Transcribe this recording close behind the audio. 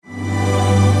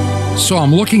So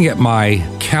I'm looking at my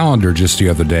calendar just the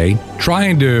other day,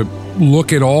 trying to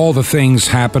look at all the things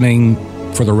happening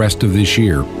for the rest of this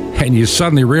year. And you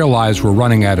suddenly realize we're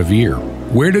running out of year.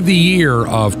 Where did the year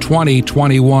of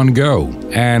 2021 go?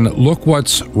 And look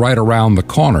what's right around the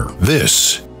corner.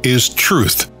 This is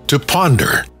Truth to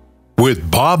Ponder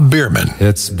with Bob Bierman.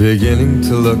 It's beginning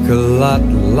to look a lot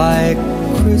like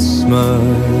Christmas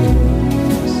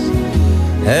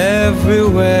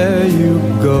everywhere you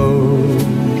go.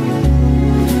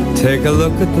 Take a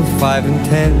look at the 5 and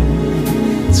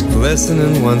 10. It's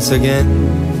glistening once again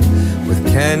with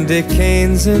candy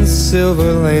canes and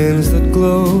silver lanes that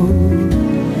glow.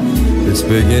 It's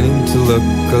beginning to look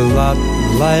a lot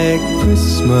like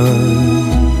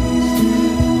Christmas.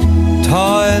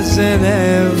 Toys in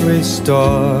every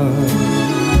store,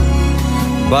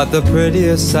 but the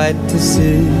prettiest sight to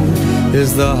see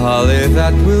is the holly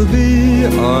that will be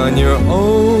on your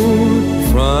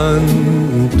own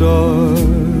front door.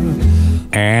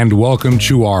 And welcome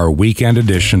to our weekend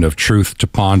edition of Truth to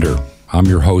Ponder. I'm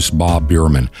your host, Bob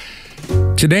Bierman.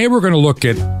 Today we're going to look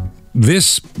at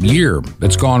this year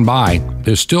that's gone by.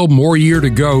 There's still more year to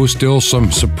go, still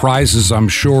some surprises, I'm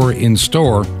sure, in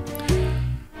store.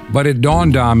 But it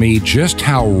dawned on me just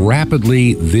how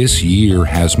rapidly this year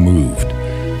has moved.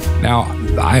 Now,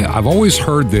 I've always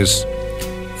heard this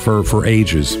for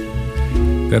ages,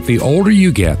 that the older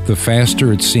you get, the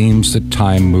faster it seems that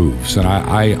time moves. And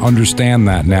I understand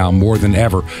that now more than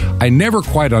ever. I never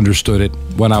quite understood it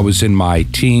when I was in my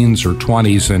teens or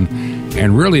 20s,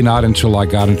 and really not until I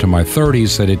got into my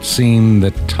 30s that it seemed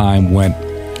that time went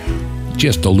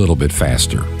just a little bit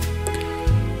faster.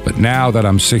 But now that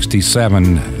I'm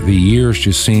 67, the years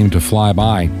just seem to fly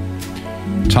by.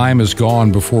 Time is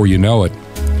gone before you know it.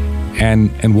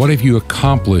 And what have you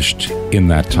accomplished in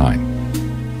that time?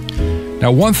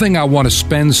 Now, one thing I want to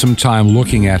spend some time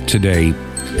looking at today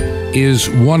is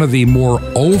one of the more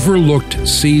overlooked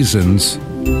seasons,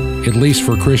 at least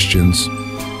for Christians,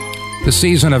 the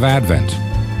season of Advent.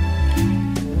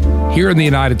 Here in the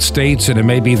United States, and it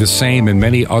may be the same in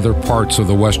many other parts of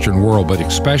the Western world, but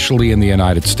especially in the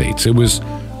United States, it was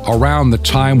around the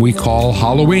time we call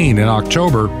Halloween in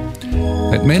October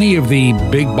that many of the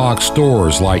big box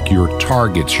stores like your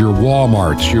Targets, your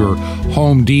Walmarts, your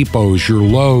Home Depots, your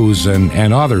Lowe's,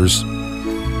 and others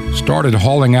started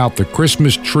hauling out the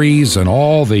Christmas trees and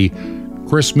all the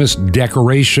Christmas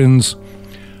decorations,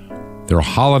 their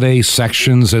holiday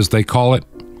sections, as they call it.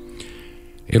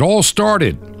 It all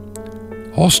started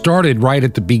right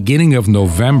at the beginning of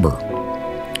November.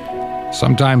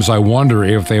 Sometimes I wonder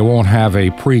if they won't have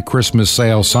a pre-Christmas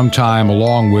sale sometime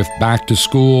along with back to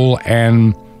school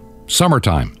and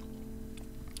summertime.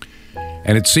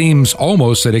 And it seems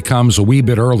almost that it comes a wee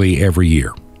bit early every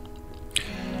year.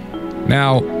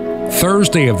 Now,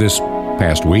 Thursday of this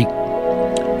past week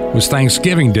was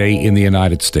Thanksgiving Day in the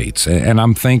United States. And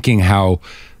I'm thinking how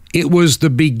it was the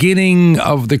beginning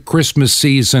of the Christmas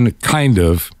season, kind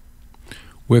of,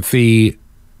 with the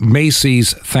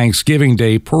Macy's Thanksgiving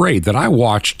Day Parade that I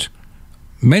watched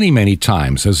many, many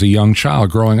times as a young child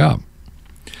growing up.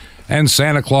 And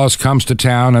Santa Claus comes to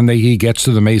town and he gets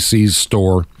to the Macy's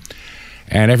store,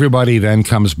 and everybody then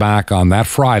comes back on that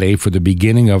Friday for the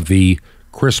beginning of the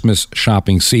Christmas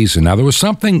shopping season. Now, there was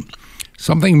something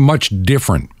much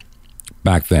different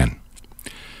back then.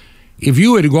 If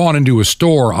you had gone into a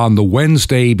store on the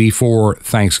Wednesday before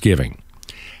Thanksgiving,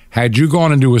 had you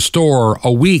gone into a store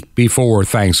a week before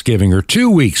Thanksgiving or 2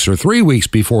 weeks or 3 weeks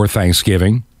before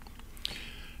Thanksgiving,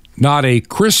 not a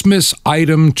Christmas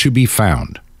item to be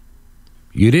found.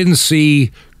 You didn't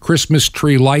see Christmas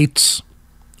tree lights,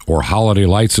 or holiday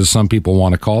lights as some people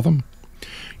want to call them.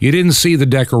 You didn't see the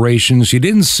decorations. You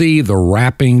didn't see the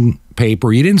wrapping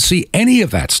paper. You didn't see any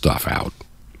of that stuff out.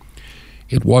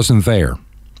 It wasn't there.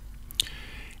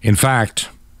 In fact,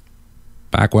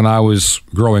 back when I was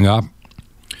growing up,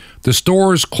 the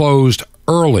stores closed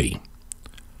early,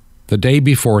 the day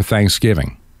before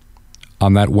Thanksgiving,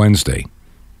 on that Wednesday.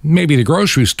 Maybe the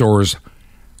grocery stores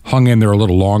hung in there a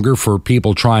little longer for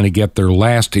people trying to get their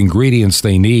last ingredients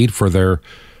they need for their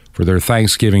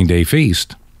Thanksgiving Day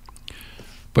feast.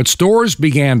 But stores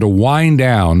began to wind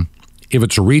down, if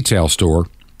it's a retail store,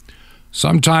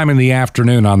 sometime in the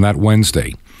afternoon on that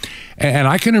Wednesday. And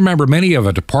I can remember many of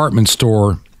a department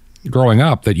store growing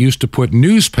up that used to put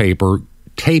newspaper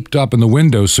taped up in the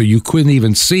window so you couldn't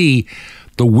even see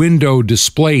the window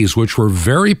displays, which were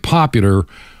very popular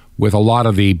with a lot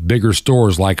of the bigger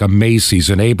stores like a Macy's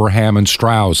and Abraham and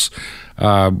Strauss,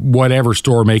 whatever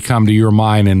store may come to your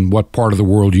mind and what part of the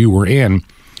world you were in.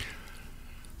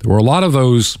 There were a lot of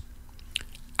those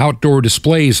outdoor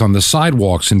displays on the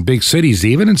sidewalks in big cities.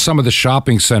 Even in some of the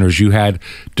shopping centers, you had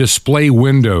display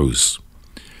windows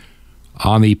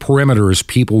on the perimeter as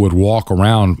people would walk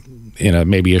around in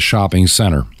maybe a shopping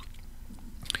center.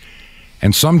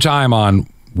 And sometime on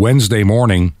Wednesday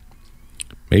morning,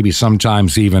 maybe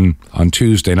sometimes even on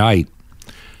Tuesday night,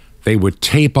 they would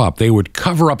tape up, they would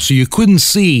cover up so you couldn't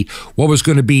see what was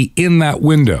going to be in that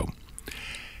window.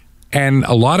 And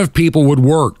a lot of people would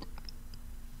work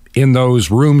in those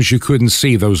rooms you couldn't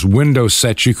see, those window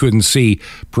sets you couldn't see,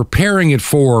 preparing it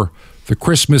for the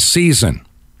Christmas season.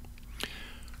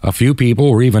 A few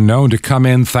people were even known to come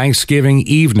in Thanksgiving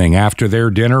evening after their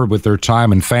dinner with their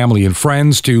time and family and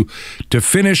friends to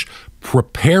finish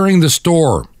preparing the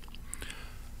store.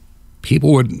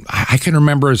 People would, I can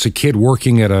remember as a kid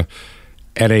working at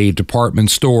a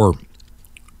department store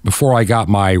before I got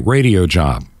my radio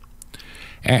job.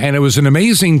 And it was an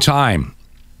amazing time.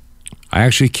 I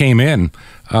actually came in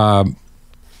the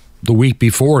week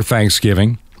before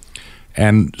Thanksgiving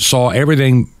and saw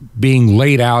everything being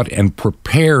laid out and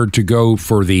prepared to go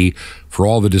for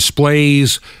all the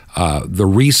displays, the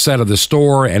reset of the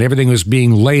store, and everything was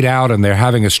being laid out, and they're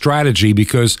having a strategy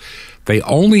because they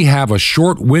only have a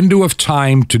short window of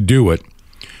time to do it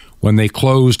when they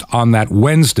closed on that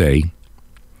Wednesday,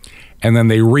 and then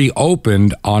they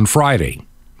reopened on Friday.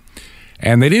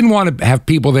 And they didn't want to have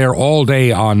people there all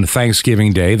day on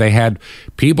Thanksgiving Day. They had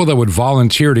people that would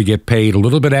volunteer to get paid a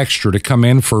little bit extra to come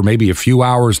in for maybe a few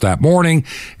hours that morning,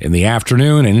 in the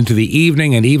afternoon, and into the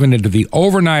evening, and even into the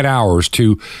overnight hours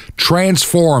to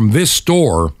transform this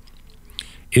store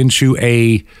into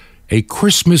a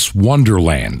Christmas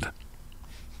wonderland.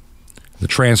 The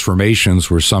transformations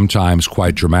were sometimes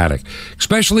quite dramatic,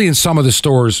 especially in some of the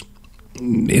stores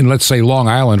in, let's say, Long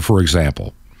Island, for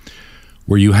example,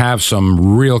 where you have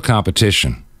some real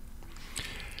competition.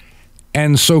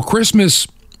 And so Christmas,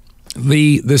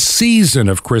 the season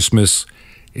of Christmas,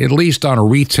 at least on a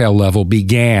retail level,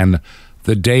 began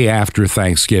the day after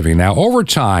Thanksgiving. Now, over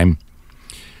time,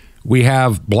 we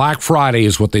have Black Friday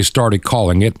is what they started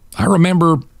calling it. I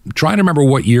remember, trying to remember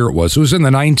what year it was. It was in the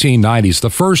 1990s, the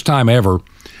first time ever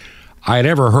I had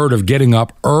ever heard of getting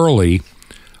up early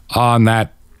on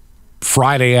that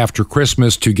Friday after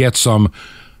Christmas to get some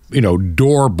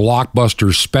door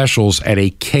blockbuster specials at a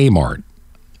Kmart.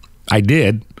 I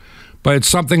did, but it's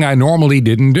something I normally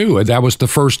didn't do. That was the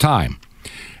first time.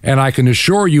 And I can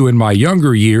assure you in my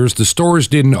younger years, the stores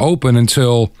didn't open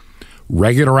until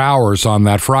regular hours on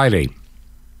that Friday.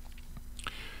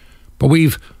 But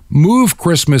we've moved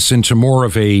Christmas into more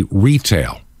of a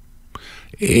retail.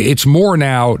 It's more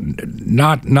now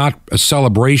not a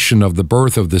celebration of the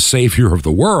birth of the Savior of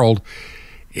the world.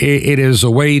 It is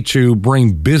a way to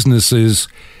bring businesses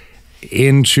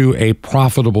into a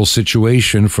profitable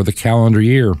situation for the calendar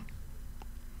year.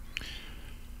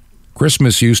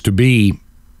 Christmas used to be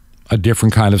a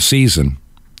different kind of season.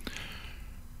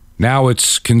 Now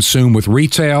it's consumed with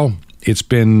retail. It's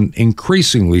been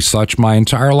increasingly such my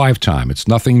entire lifetime. It's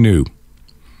nothing new.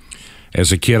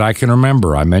 As a kid, I can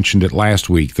remember, I mentioned it last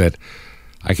week, that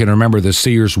I can remember the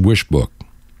Sears Wish Book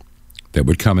that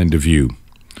would come into view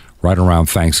right around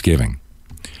Thanksgiving,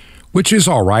 which is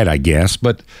all right, I guess.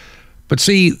 But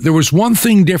see, there was one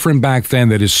thing different back then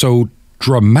that is so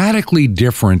dramatically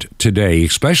different today,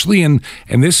 especially and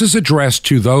this is addressed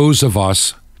to those of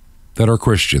us that are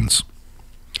Christians.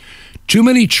 Too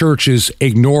many churches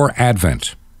ignore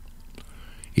Advent.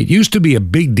 It used to be a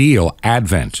big deal,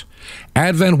 Advent.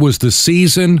 Advent was the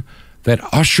season that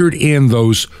ushered in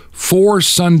those 4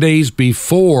 Sundays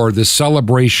before the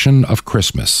celebration of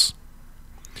Christmas.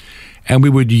 And we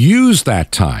would use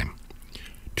that time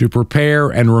to prepare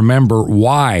and remember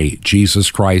why Jesus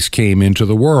Christ came into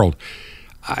the world.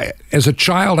 As a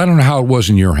child, I don't know how it was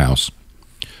in your house,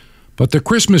 but the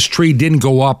Christmas tree didn't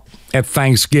go up at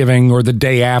Thanksgiving or the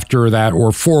day after that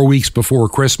or 4 weeks before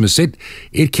Christmas.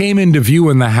 It came into view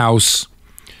in the house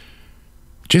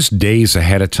just days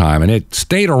ahead of time, and it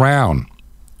stayed around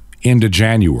into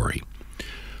January.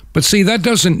 But see, that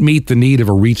doesn't meet the need of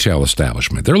a retail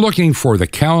establishment. They're looking for the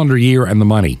calendar year and the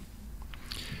money.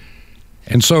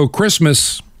 And so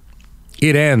Christmas,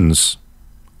 it ends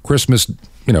Christmas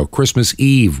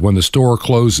Eve when the store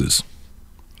closes.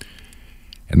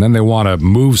 And then they want to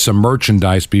move some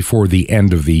merchandise before the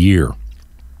end of the year.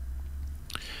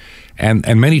 And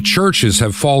many churches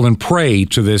have fallen prey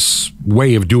to this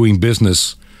way of doing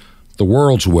business the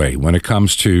world's way when it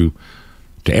comes to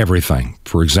everything.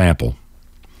 For example,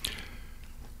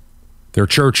 there are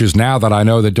churches now that I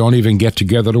know that don't even get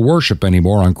together to worship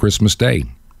anymore on Christmas Day.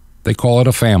 They call it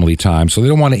a family time, so they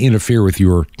don't want to interfere with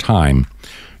your time,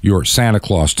 your Santa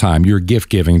Claus time, your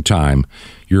gift-giving time,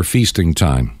 your feasting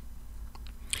time.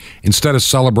 Instead of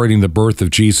celebrating the birth of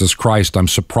Jesus Christ, I'm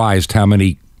surprised how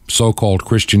many so-called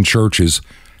Christian churches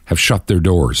have shut their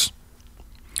doors.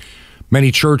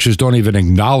 Many churches don't even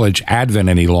acknowledge Advent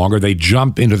any longer. They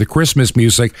jump into the Christmas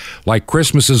music like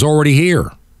Christmas is already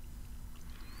here.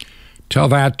 Tell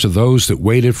that to those that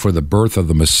waited for the birth of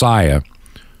the Messiah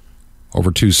over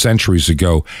 2 centuries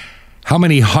ago. How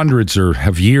many hundreds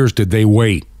of years did they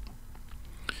wait?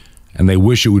 And they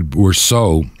wish it were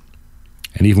so.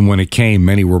 And even when it came,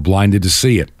 many were blinded to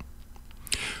see it.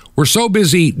 We're so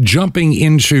busy jumping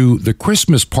into the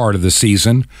Christmas part of the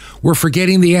season, we're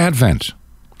forgetting the Advent.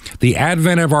 The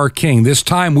Advent of our King. This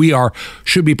time we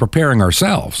should be preparing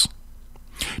ourselves.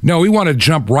 No, we want to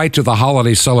jump right to the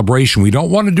holiday celebration. We don't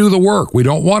want to do the work. We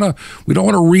don't want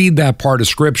to read that part of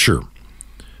Scripture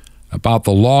about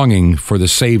the longing for the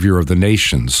Savior of the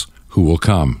nations who will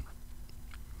come.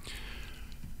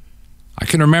 I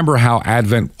can remember how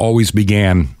Advent always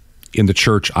began in the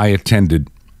church I attended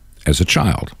as a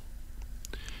child.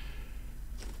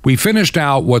 We finished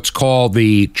out what's called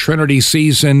the Trinity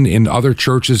season. In other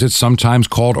churches, it's sometimes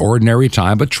called ordinary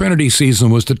time, but Trinity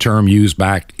season was the term used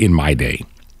back in my day.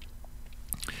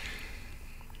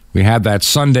 We had that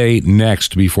Sunday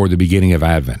next before the beginning of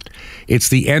Advent. It's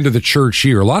the end of the church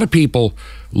year. A lot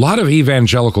of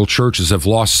evangelical churches have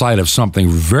lost sight of something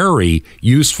very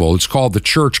useful. It's called the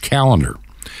church calendar.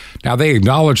 Now, they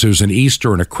acknowledge there's an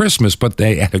Easter and a Christmas, but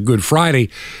they had a Good Friday,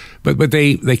 but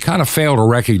they kind of fail to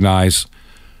recognize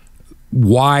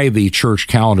why the church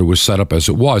calendar was set up as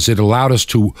it was. It allowed us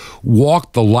to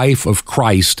walk the life of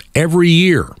Christ every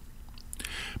year,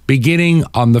 beginning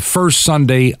on the first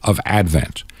Sunday of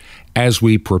Advent, as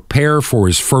we prepare for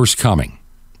his first coming.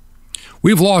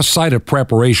 We've lost sight of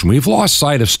preparation. We've lost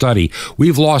sight of study.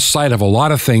 We've lost sight of a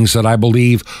lot of things that I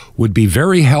believe would be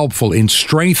very helpful in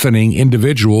strengthening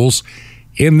individuals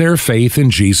in their faith in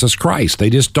Jesus Christ. They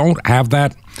just don't have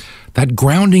that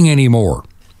grounding anymore.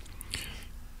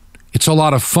 It's a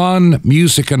lot of fun,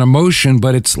 music, and emotion,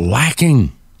 but it's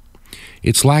lacking.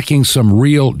 It's lacking some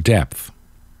real depth.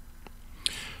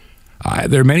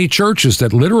 There are many churches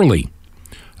that literally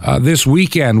this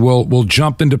weekend will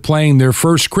jump into playing their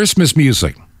first Christmas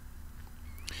music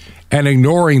and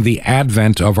ignoring the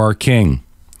advent of our King.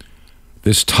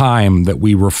 This time that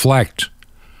we reflect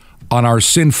on our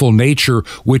sinful nature,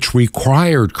 which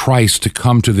required Christ to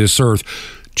come to this earth,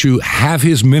 to have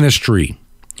his ministry,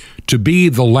 to be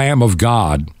the Lamb of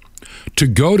God, to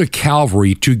go to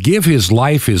Calvary, to give his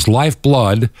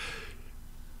lifeblood,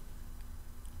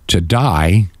 to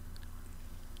die,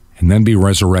 and then be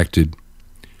resurrected,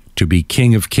 to be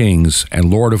King of Kings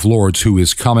and Lord of Lords, who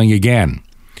is coming again.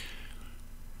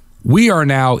 We are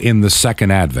now in the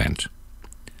second Advent,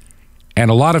 and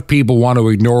a lot of people want to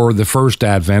ignore the first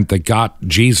Advent that got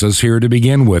Jesus here to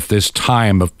begin with, this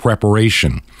time of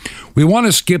preparation. We want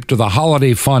to skip to the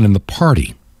holiday fun and the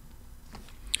party.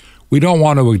 We don't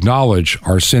want to acknowledge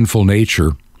our sinful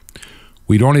nature.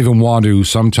 We don't even want to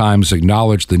sometimes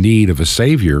acknowledge the need of a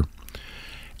Savior.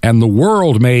 And the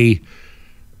world may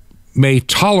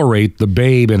tolerate the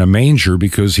babe in a manger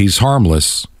because he's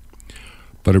harmless,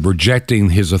 but of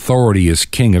rejecting his authority as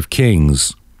King of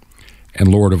Kings and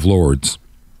Lord of Lords.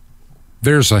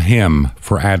 There's a hymn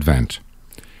for Advent.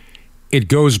 It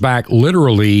goes back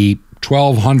literally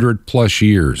 1,200 plus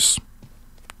years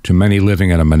to many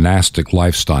living in a monastic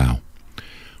lifestyle,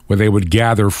 where they would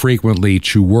gather frequently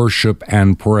to worship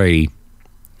and pray.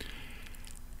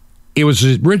 It was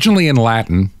originally in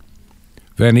Latin,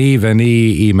 Veni,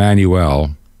 Veni,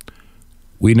 Emmanuel.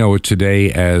 We know it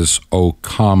today as O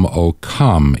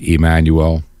come,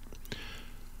 Emmanuel.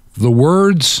 The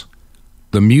words,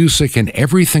 the music, and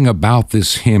everything about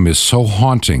this hymn is so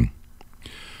haunting,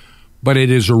 but it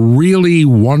is a really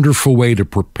wonderful way to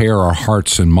prepare our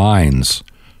hearts and minds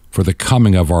for the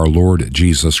coming of our Lord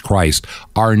Jesus Christ,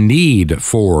 our need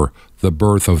for the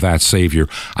birth of that Savior.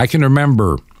 I can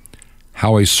remember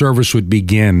how a service would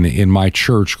begin in my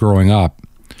church growing up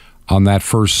on that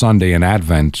first Sunday in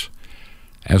Advent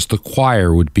as the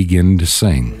choir would begin to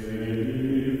sing.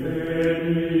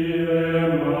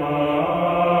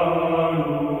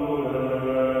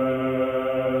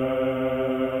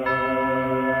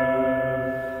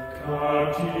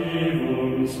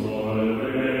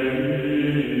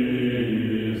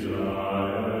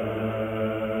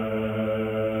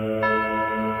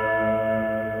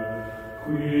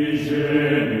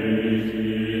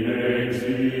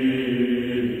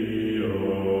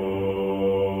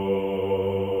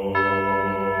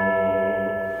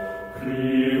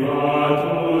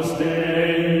 Privatus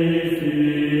Dei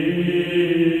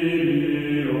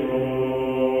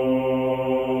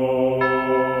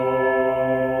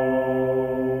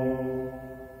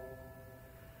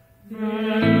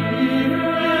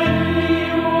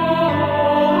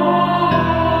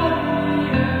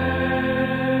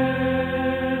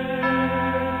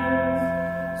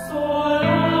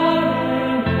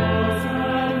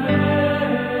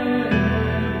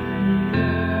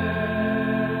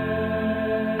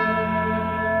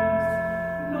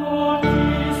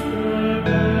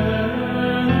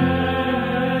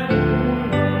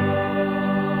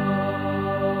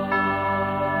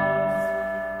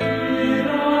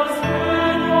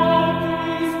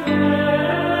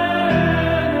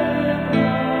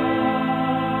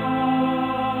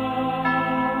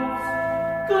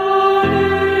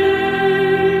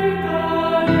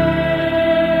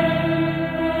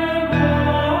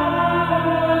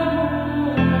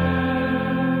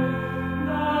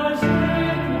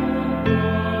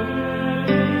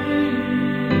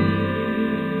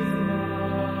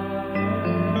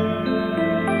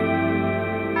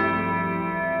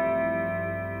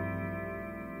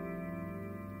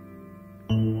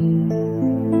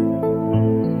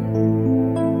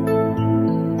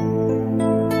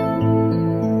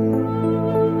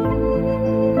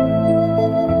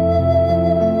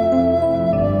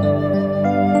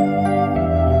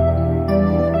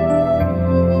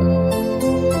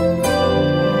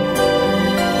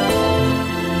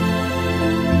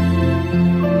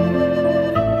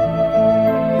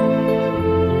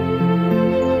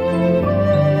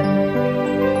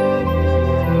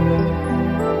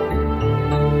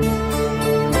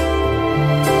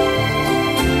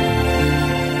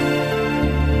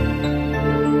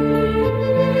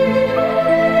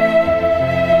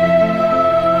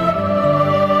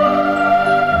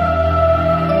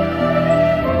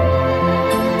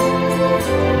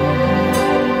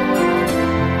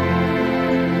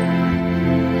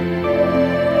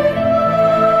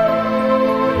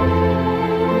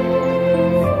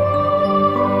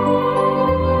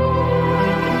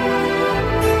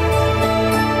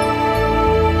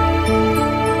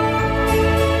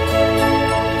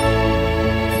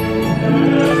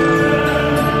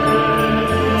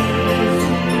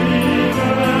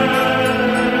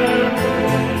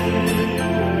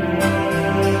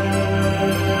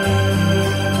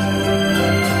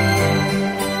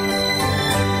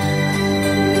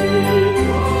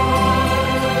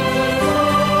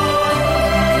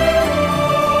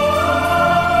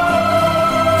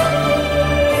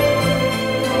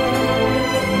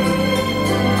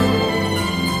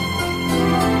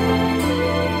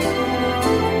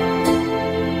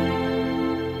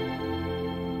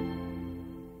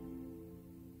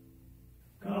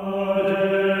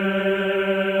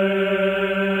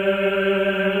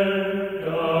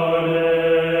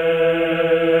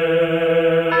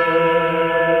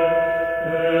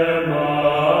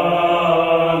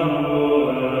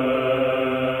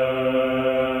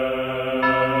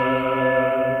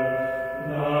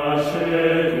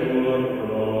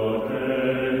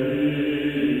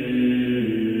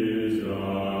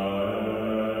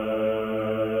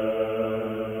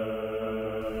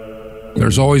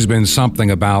there's always been something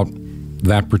about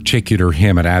that particular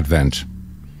hymn at Advent.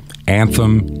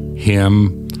 Anthem,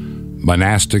 hymn,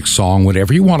 monastic song,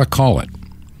 whatever you want to call it,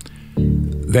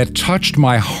 that touched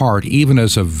my heart even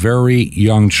as a very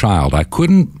young child. I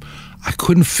couldn't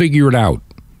figure it out.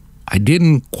 I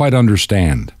didn't quite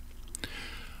understand.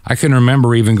 I can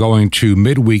remember even going to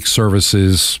midweek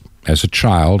services as a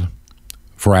child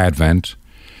for Advent,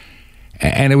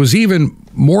 and it was even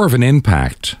more of an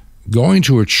impact going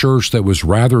to a church that was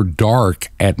rather dark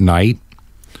at night,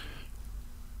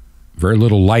 very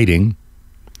little lighting,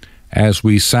 as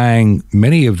we sang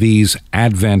many of these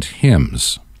Advent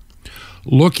hymns,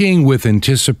 looking with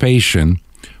anticipation,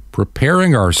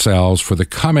 preparing ourselves for the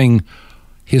coming,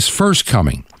 his first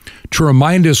coming, to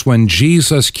remind us when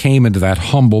Jesus came into that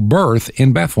humble birth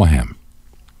in Bethlehem.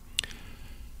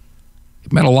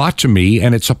 It meant a lot to me,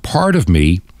 and it's a part of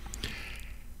me.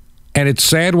 And it's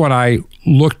sad when I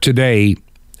look today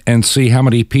and see how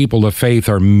many people of faith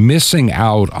are missing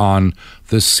out on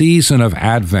the season of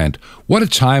Advent. What a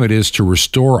time it is to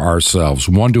restore ourselves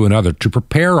one to another, to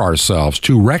prepare ourselves,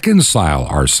 to reconcile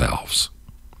ourselves.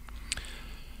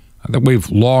 I think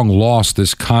we've long lost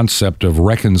this concept of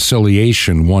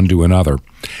reconciliation one to another,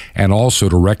 and also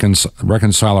to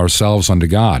reconcile ourselves unto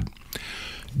God.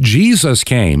 Jesus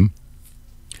came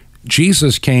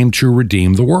to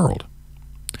redeem the world.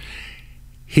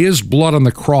 His blood on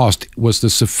the cross was the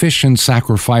sufficient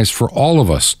sacrifice for all of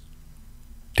us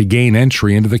to gain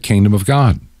entry into the kingdom of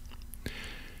God.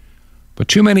 But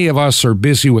too many of us are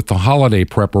busy with the holiday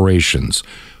preparations.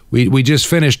 We just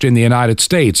finished in the United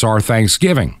States our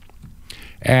Thanksgiving.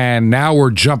 And now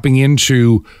we're jumping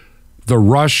into the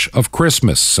rush of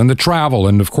Christmas and the travel.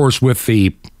 And of course, with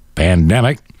the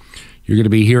pandemic, you're going to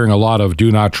be hearing a lot of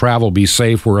do not travel, be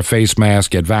safe, wear a face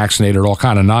mask, get vaccinated, all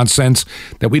kind of nonsense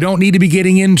that we don't need to be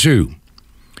getting into.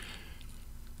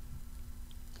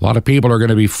 A lot of people are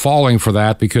going to be falling for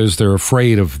that because they're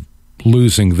afraid of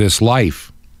losing this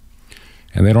life.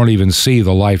 And they don't even see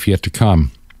the life yet to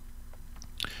come.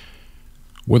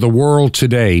 With the world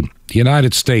today, the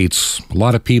United States, a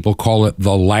lot of people call it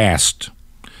the last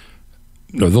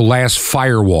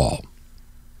firewall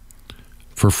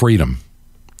for freedom,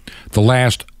 the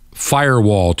last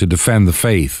firewall to defend the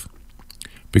faith,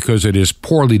 because it is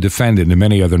poorly defended in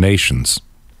many other nations.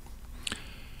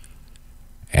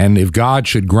 And if God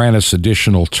should grant us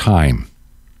additional time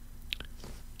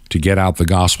to get out the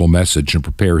gospel message and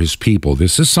prepare his people,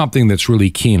 this is something that's really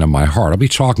keen on my heart. I'll be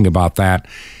talking about that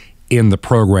in the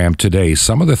program today,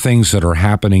 some of the things that are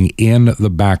happening in the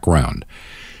background.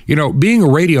 You know, being a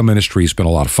radio ministry has been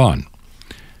a lot of fun,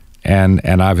 and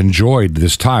I've enjoyed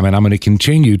this time, and I'm going to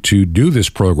continue to do this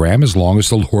program as long as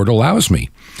the Lord allows me,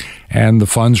 and the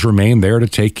funds remain there to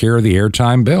take care of the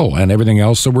airtime bill and everything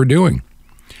else that we're doing.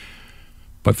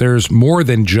 But there's more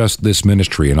than just this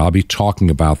ministry, and I'll be talking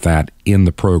about that in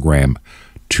the program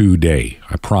today,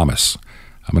 I promise.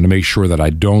 I'm going to make sure that I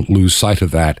don't lose sight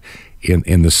of that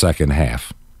in the second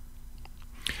half.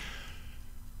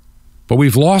 But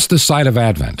we've lost the sight of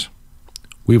Advent.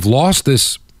 We've lost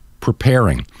this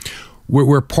preparing.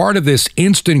 We're part of this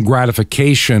instant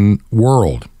gratification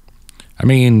world. I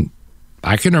mean,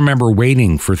 I can remember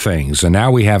waiting for things, and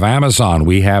now we have Amazon,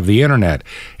 we have the internet.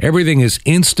 Everything is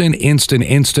instant,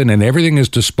 and everything is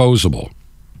disposable.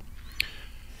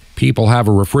 People have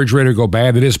a refrigerator go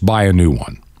bad, they just buy a new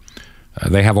one.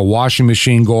 They have a washing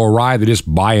machine go awry, they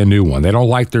just buy a new one. They don't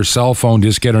like their cell phone,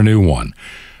 just get a new one.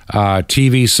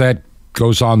 TV set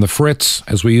goes on the fritz,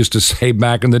 as we used to say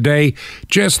back in the day,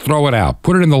 just throw it out,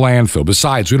 put it in the landfill.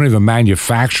 Besides, we don't even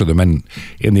manufacture them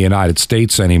in the United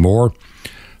States anymore.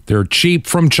 They're cheap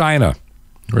from China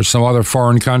or some other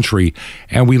foreign country,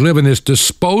 and we live in this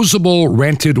disposable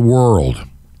rented world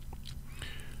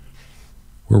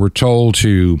where we're told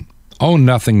to own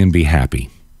nothing and be happy.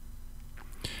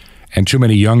 And too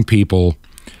many young people,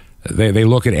 they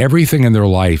look at everything in their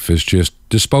life as just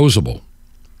disposable.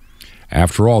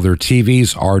 After all, their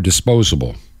TVs are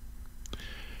disposable.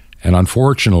 And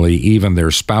unfortunately, even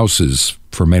their spouses,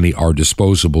 for many, are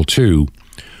disposable too,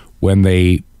 when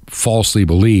they falsely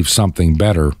believe something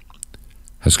better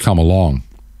has come along.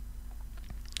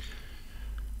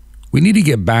 We need to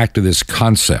get back to this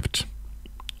concept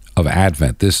of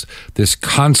Advent, this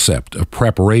concept of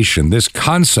preparation, this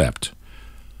concept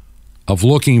of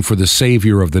looking for the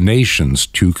Savior of the nations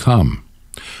to come.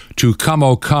 To come,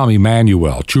 O come,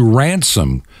 Emmanuel, to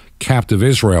ransom captive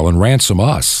Israel and ransom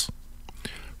us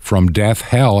from death,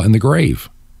 hell, and the grave.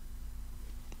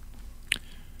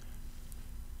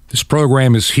 This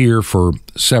program is here for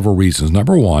several reasons.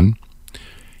 Number one,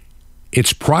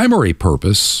 its primary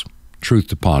purpose, Truth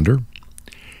to Ponder,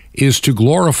 is to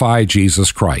glorify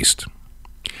Jesus Christ.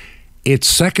 Its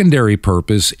secondary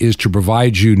purpose is to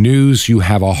provide you news you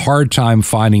have a hard time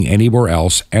finding anywhere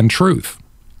else and truth.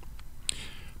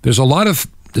 There's a lot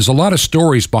of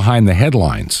stories behind the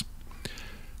headlines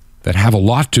that have a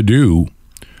lot to do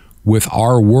with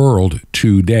our world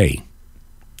today.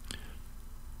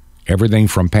 Everything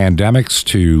from pandemics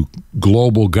to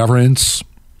global governance,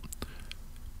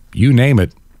 you name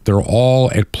it, they're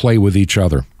all at play with each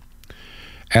other.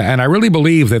 And I really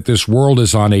believe that this world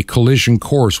is on a collision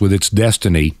course with its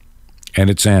destiny and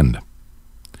its end.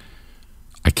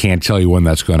 I can't tell you when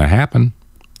that's going to happen,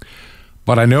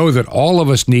 but I know that all of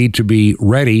us need to be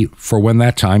ready for when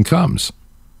that time comes.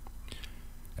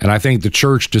 And I think the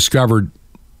church discovered,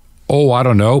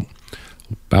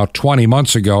 about 20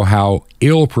 months ago, how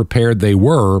ill-prepared they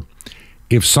were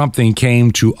if something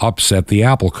came to upset the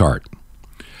apple cart.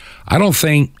 I don't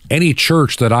think any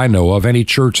church that I know of, any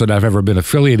church that I've ever been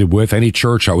affiliated with, any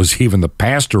church I was even the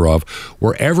pastor of,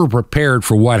 were ever prepared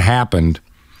for what happened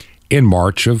in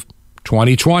March of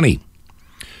 2020.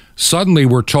 Suddenly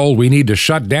we're told we need to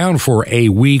shut down for a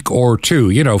week or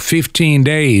two, 15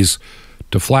 days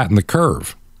to flatten the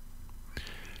curve,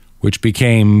 which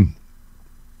became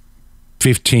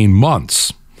 15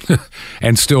 months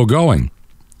and still going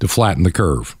to flatten the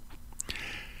curve.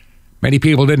 Many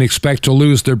people didn't expect to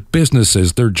lose their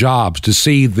businesses, their jobs, to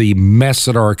see the mess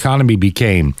that our economy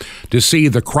became, to see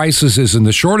the crises and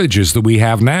the shortages that we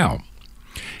have now.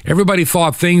 Everybody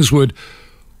thought things would,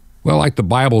 like the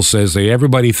Bible says,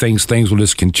 everybody thinks things will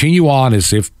just continue on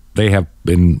as if they have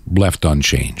been left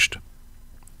unchanged.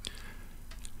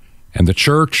 And the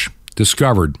church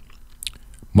discovered,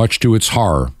 much to its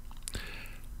horror,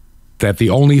 that the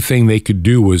only thing they could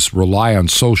do was rely on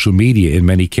social media in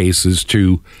many cases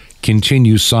to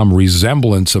continue some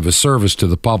resemblance of a service to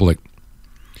the public.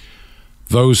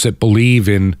 Those that believe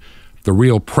in the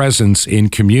real presence in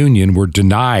communion were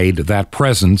denied that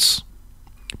presence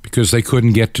because they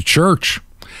couldn't get to church.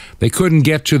 They couldn't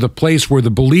get to the place where the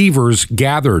believers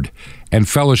gathered and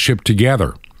fellowshiped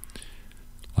together.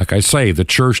 Like I say, the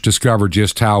church discovered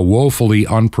just how woefully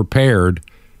unprepared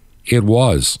it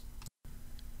was.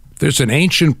 There's an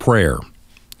ancient prayer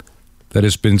that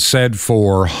has been said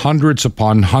for hundreds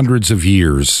upon hundreds of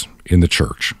years in the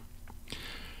church.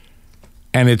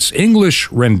 And its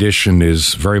English rendition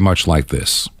is very much like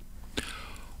this.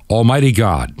 Almighty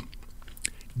God,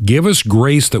 give us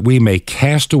grace that we may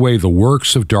cast away the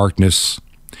works of darkness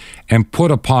and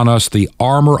put upon us the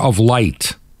armor of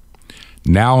light,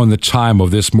 now in the time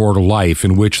of this mortal life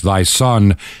in which thy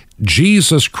Son,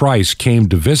 Jesus Christ, came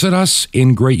to visit us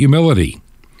in great humility,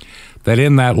 that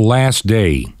in that last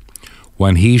day,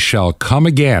 when he shall come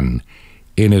again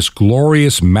in his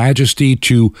glorious majesty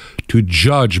to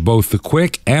judge both the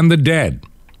quick and the dead,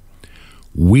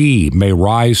 we may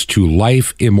rise to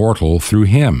life immortal through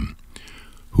him,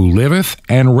 who liveth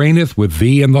and reigneth with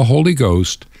thee in the Holy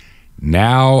Ghost,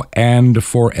 now and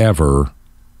forever.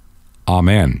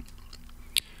 Amen.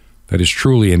 That is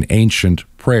truly an ancient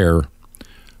prayer,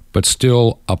 but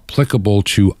still applicable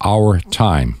to our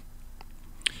time.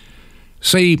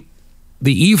 See,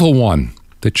 the evil one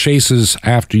that chases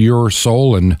after your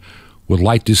soul and would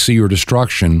like to see your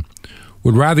destruction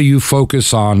would rather you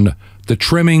focus on the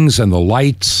trimmings and the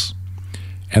lights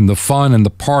and the fun and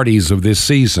the parties of this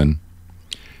season.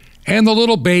 And the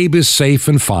little babe is safe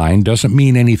and fine, doesn't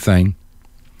mean anything.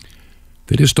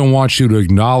 They just don't want you to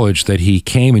acknowledge that he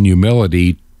came in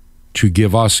humility to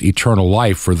give us eternal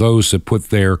life for those that put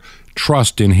their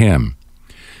trust in him.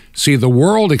 See, the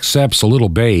world accepts a little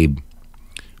babe,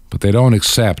 but they don't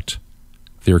accept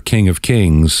their King of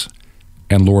Kings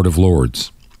and Lord of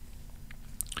Lords.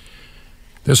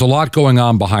 There's a lot going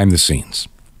on behind the scenes,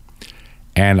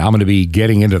 and I'm going to be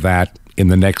getting into that in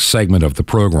the next segment of the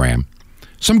program.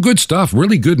 Some good stuff,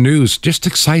 really good news, just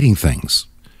exciting things.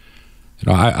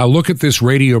 I look at this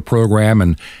radio program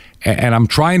and I'm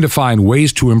trying to find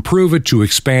ways to improve it, to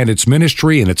expand its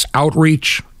ministry and its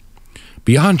outreach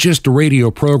beyond just a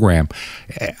radio program.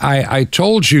 I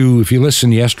told you, if you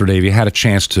listened yesterday, if you had a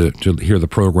chance to hear the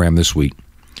program this week,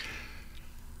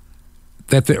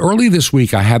 that early this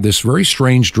week I had this very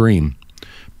strange dream.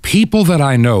 People that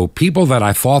I know, people that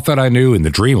I thought that I knew, in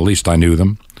the dream at least I knew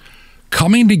them,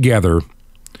 coming together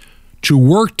to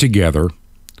work together.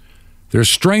 There's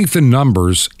strength in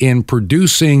numbers in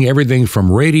producing everything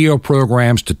from radio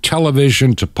programs to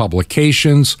television to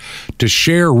publications to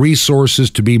share resources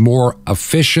to be more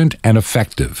efficient and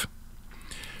effective.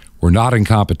 We're not in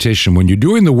competition. When you're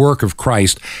doing the work of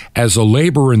Christ as a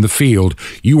laborer in the field,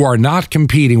 you are not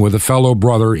competing with a fellow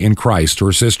brother in Christ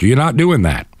or sister. You're not doing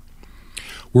that.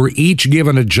 We're each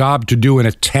given a job to do and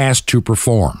a task to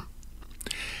perform.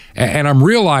 And I'm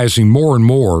realizing more and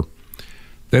more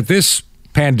that this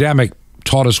pandemic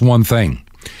taught us one thing.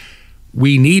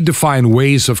 We need to find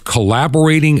ways of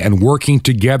collaborating and working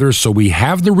together so we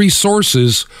have the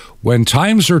resources when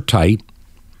times are tight.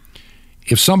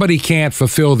 If somebody can't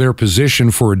fulfill their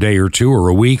position for a day or two or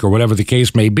a week or whatever the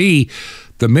case may be,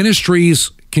 the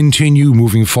ministries continue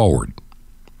moving forward.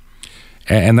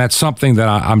 And that's something that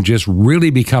I'm just really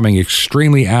becoming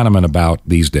extremely adamant about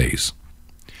these days.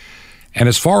 And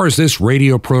as far as this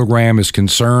radio program is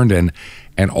concerned and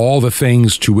all the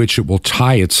things to which it will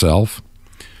tie itself,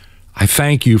 I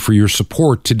thank you for your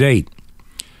support to date.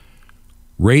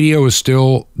 Radio is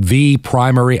still the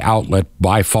primary outlet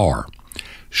by far.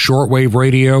 Shortwave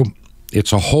radio,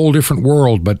 it's a whole different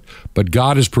world, but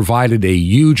God has provided a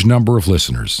huge number of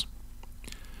listeners.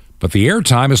 But the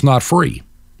airtime is not free.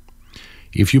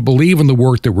 If you believe in the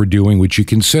work that we're doing, would you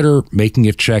consider making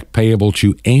a check payable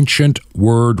to Ancient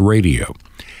Word Radio?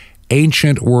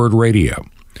 Ancient Word Radio.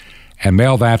 And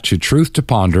mail that to Truth to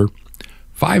Ponder,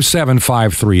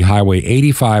 5753 Highway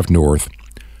 85 North,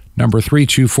 number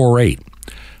 3248.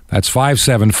 That's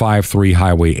 5753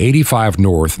 Highway 85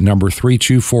 North, number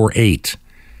 3248.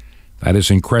 That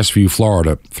is in Crestview,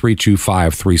 Florida,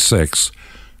 32536.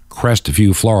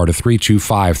 Crestview, Florida,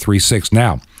 32536.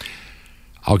 Now,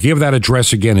 I'll give that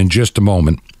address again in just a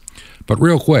moment. But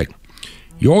real quick,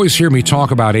 you always hear me talk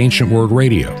about Ancient Word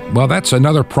Radio. Well, that's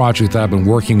another project that I've been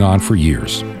working on for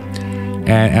years.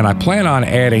 And I plan on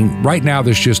adding, right now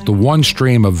there's just the one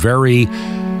stream of very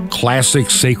classic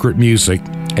sacred music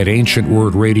at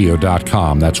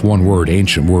ancientwordradio.com. That's one word,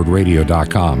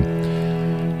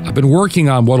 ancientwordradio.com. I've been working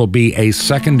on what will be a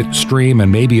second stream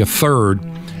and maybe a third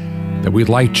that we'd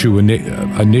like to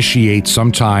initiate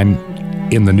sometime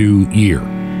in the new year.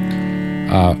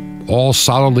 All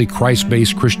solidly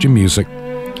Christ-based Christian music.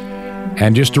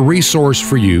 And just a resource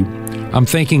for you, I'm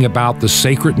thinking about the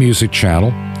Sacred Music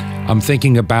Channel. I'm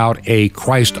thinking about a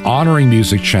Christ-honoring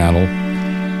music channel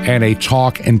and a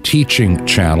talk and teaching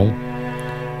channel.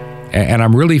 And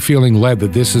I'm really feeling led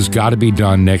that this has got to be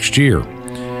done next year.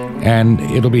 And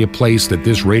it'll be a place that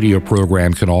this radio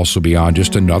program can also be on,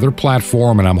 just another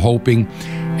platform. And I'm hoping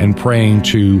and praying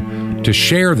to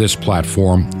share this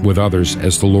platform with others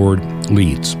as the Lord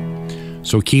leads.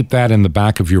 So keep that in the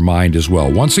back of your mind as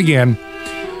well. Once again,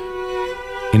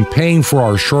 in paying for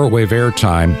our shortwave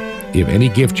airtime, if any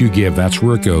gift you give, that's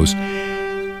where it goes.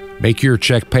 Make your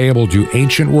check payable to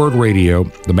Ancient Word Radio.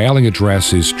 The mailing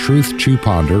address is Truth to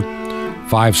Ponder,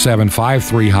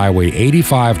 5753 Highway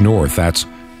 85 North. That's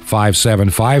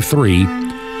 5753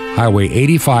 Highway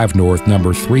 85 North,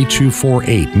 number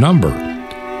 3248. Number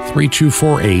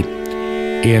 3248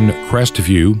 in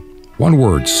Crestview. One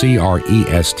word,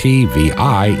 Crestview,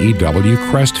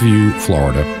 Crestview,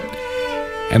 Florida.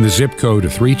 And the zip code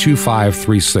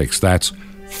 32536. That's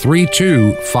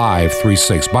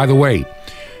 32536. By the way,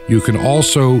 you can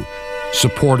also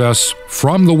support us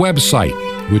from the website,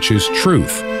 which is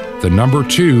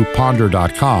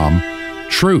truth2ponder.com.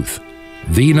 Truth,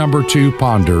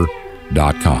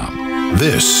 the2ponder.com.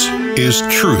 This is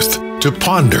Truth to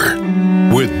Ponder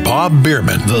with Bob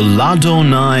Bierman. The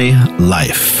Ladonai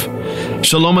Life.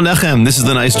 Shalom Aleichem. This is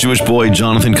the nice Jewish boy,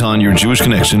 Jonathan Kahn, your Jewish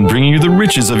connection, bringing you the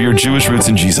riches of your Jewish roots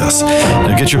in Jesus.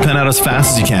 Now get your pen out as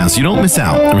fast as you can so you don't miss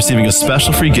out on receiving a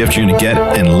special free gift you're going to get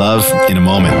and love in a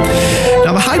moment.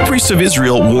 Now, the high priest of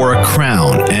Israel wore a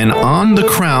crown, and on the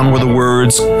crown were the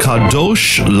words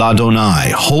Kadosh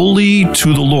Ladonai, holy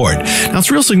to the Lord. Now, it's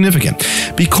real significant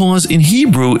because in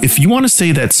Hebrew, if you want to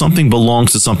say that something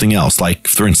belongs to something else, like,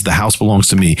 for instance, the house belongs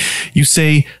to me, you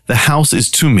say the house is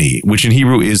to me, which in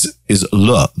Hebrew is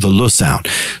le, the le sound.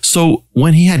 So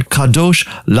when he had Kadosh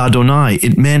Ladonai,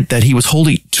 it meant that he was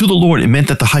holy to the Lord. It meant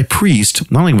that the high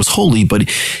priest not only was holy, but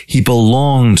he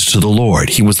belonged to the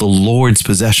Lord. He was the Lord's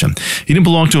possession. He didn't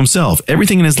belong to himself.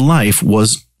 Everything in his life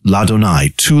was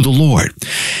Ladonai, to the Lord.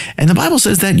 And the Bible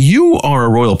says that you are a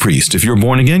royal priest. If you're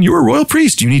born again, you're a royal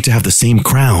priest. You need to have the same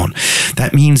crown.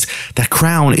 That means that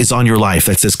crown is on your life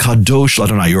that says Kadosh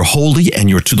Ladonai. You're holy and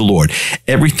you're to the Lord.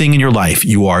 Everything in your life,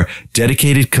 you are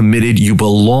dedicated, committed. You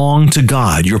belong to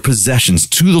God. Your possessions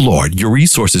to the Lord. Your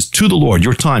resources to the Lord.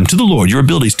 Your time to the Lord. Your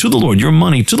abilities to the Lord. Your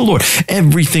money to the Lord.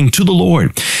 Everything to the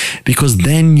Lord. Because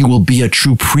then you will be a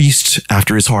true priest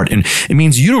after his heart. And it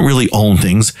means you don't really own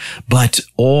things, but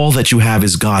all that you have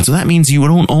is God. So that means you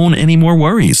don't own any more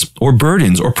worries or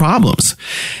burdens or problems.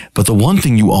 But the one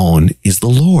thing you own is the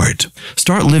Lord.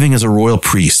 Start living as a royal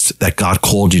priest that God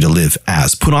called you to live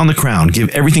as. Put on the crown. Give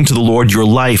everything to the Lord, your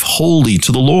life wholly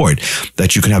to the Lord,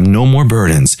 that you can have no more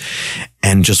burdens.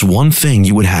 And just one thing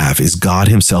you would have is God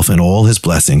himself and all his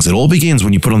blessings. It all begins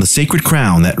when you put on the sacred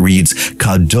crown that reads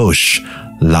Kadosh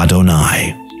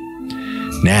Ladonai.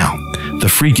 Now, the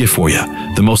free gift for you,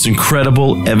 the most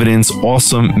incredible evidence,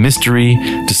 awesome mystery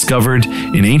discovered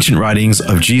in ancient writings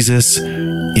of Jesus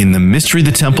in the mystery of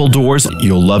the temple doors.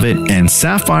 You'll love it. And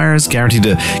sapphires guaranteed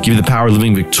to give you the power of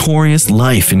living victorious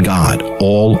life in God,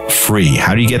 all free.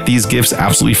 How do you get these gifts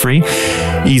absolutely free?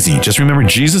 Easy. Just remember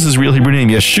Jesus' real Hebrew name,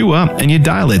 Yeshua, and you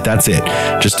dial it. That's it.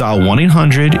 Just dial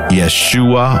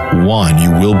 1-800-YESHUA-1.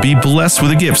 You will be blessed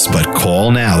with the gifts, but call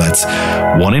now. That's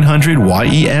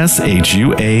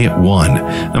 1-800-YESHUA-1.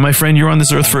 Now, my friend, you're on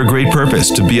this earth for a great purpose,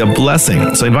 to be a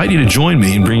blessing. So I invite you to join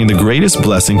me in bringing the greatest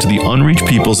blessing to the unreached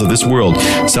peoples of this world.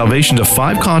 Salvation to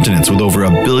 5 continents with over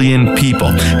 1 billion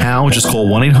people. How? Just call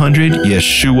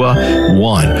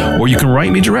 1-800-YESHUA-1. Or you can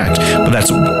write me direct. But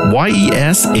that's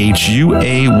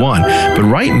YESHUA-1. But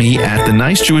write me at the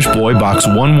Nice Jewish Boy, Box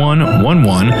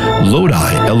 1111,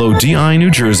 Lodi, Lodi,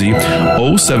 New Jersey,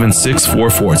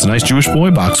 07644. It's a Nice Jewish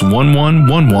Boy, Box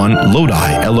 1111,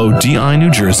 Lodi, Lodi,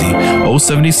 New Jersey,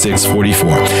 07644.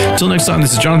 Till next time,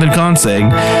 this is Jonathan Kahn saying,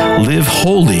 live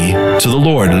holy to the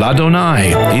Lord,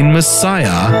 Ladonai, in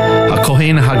Messiah,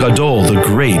 HaKohen HaGadol, the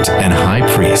great and high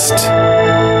priest.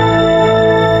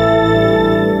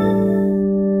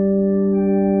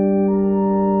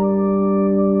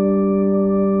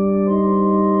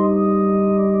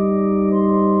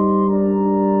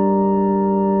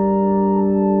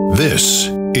 This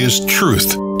is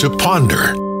Truth to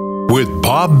Ponder with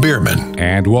Bob Bierman.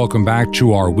 And welcome back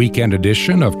to our weekend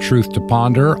edition of Truth to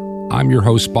Ponder. I'm your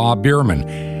host, Bob Bierman.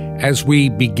 As we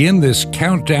begin this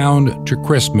countdown to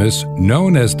Christmas,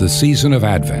 known as the season of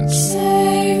Advent.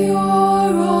 Savior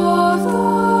of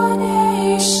the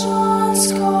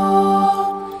nations,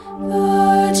 come,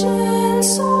 Virgin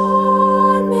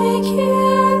Son, make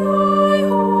here thy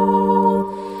home.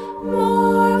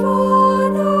 Marvel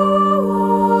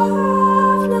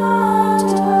now, heaven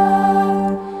and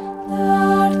earth,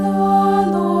 that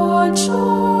the Lord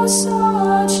chose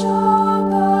such a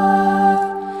birth.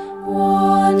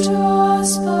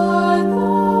 Wondrous birth, the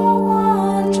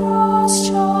wondrous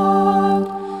child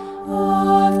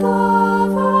of the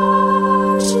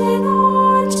Virgin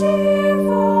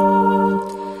undefiled,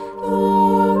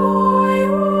 though by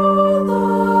all the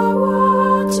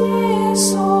world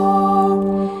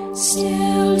disowned,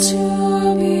 still to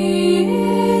be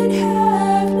in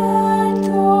heaven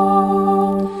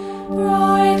enthroned.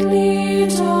 Brightly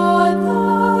doth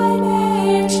thine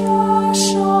nature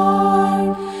shine,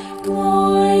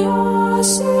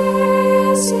 glorious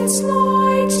is its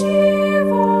light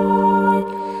divine.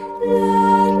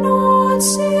 Let not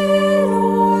sin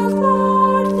or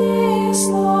cloud this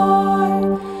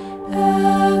light,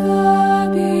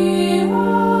 ever be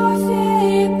our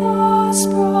faith thus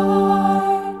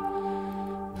bright.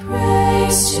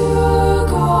 Praise to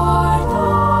God the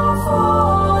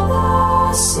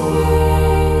Father,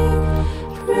 sing.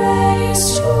 Praise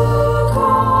to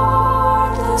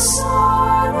God the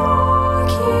Son, our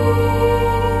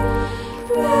King.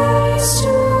 Praise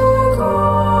to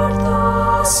God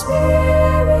the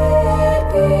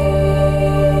Spirit be,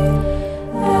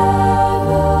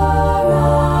 ever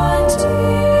and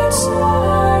eternally.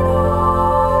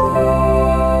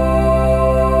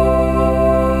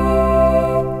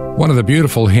 One of the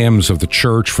beautiful hymns of the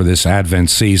church for this Advent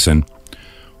season,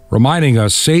 reminding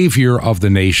us, Savior of the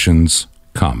nations,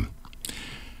 come.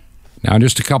 Now, in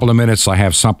just a couple of minutes, I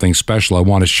have something special I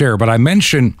want to share, but I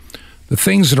mention the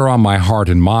things that are on my heart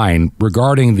and mind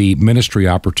regarding the ministry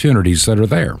opportunities that are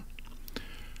there.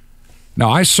 Now,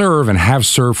 I serve and have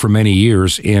served for many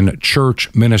years in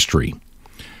church ministry,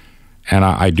 and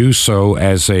I do so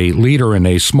as a leader in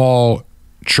a small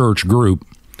church group,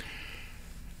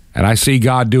 and I see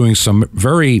God doing some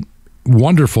very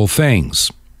wonderful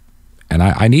things, and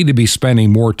I need to be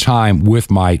spending more time with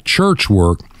my church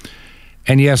work.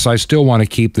 And yes, I still want to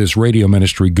keep this radio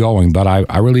ministry going, but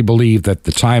I really believe that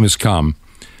the time has come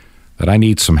that I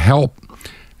need some help,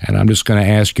 and I'm just going to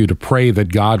ask you to pray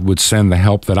that God would send the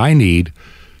help that I need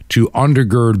to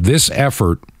undergird this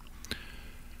effort.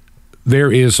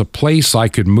 There is a place I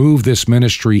could move this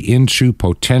ministry into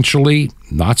potentially,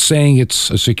 not saying it's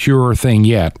a secure thing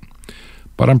yet,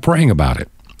 but I'm praying about it.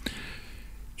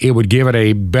 It would give it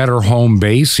a better home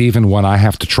base even when I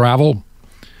have to travel,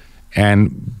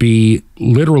 and be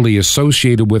literally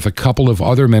associated with a couple of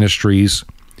other ministries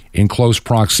in close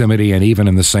proximity and even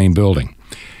in the same building.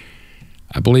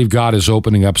 I believe God is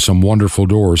opening up some wonderful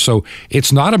doors. So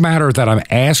it's not a matter that I'm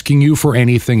asking you for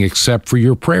anything except for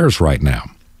your prayers right now.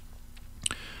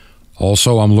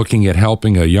 Also, I'm looking at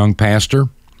helping a young pastor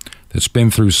that's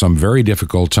been through some very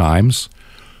difficult times,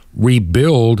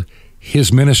 rebuild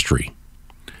his ministry.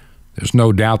 There's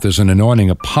no doubt there's an anointing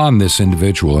upon this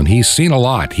individual, and he's seen a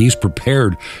lot. He's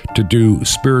prepared to do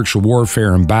spiritual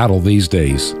warfare and battle these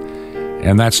days,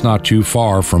 and that's not too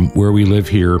far from where we live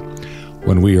here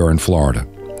when we are in Florida.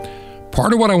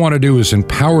 Part of what I want to do is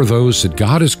empower those that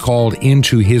God has called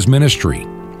into his ministry,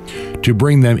 to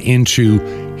bring them into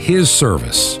his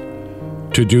service,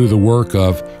 to do the work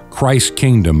of Christ's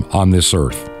kingdom on this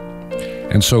earth.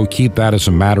 And so keep that as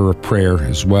a matter of prayer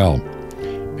as well.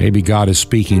 Maybe God is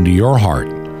speaking to your heart.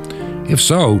 If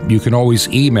so, you can always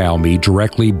email me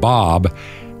directly,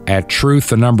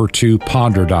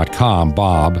 bob@truth2ponder.com,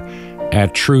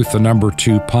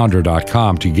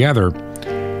 bob@truth2ponder.com. Together,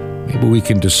 maybe we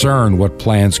can discern what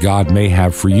plans God may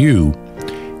have for you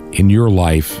in your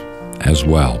life as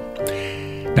well.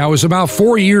 Now, it was about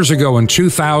 4 years ago in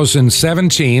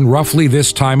 2017, roughly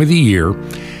this time of the year,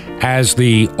 as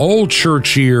the old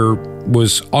church year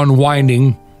was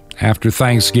unwinding after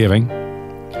Thanksgiving,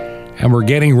 and we're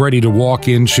getting ready to walk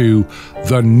into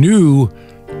the new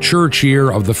church year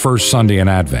of the first Sunday in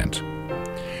Advent.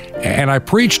 And I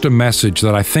preached a message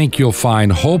that I think you'll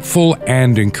find hopeful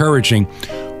and encouraging.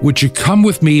 Would you come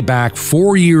with me back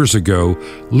 4 years ago,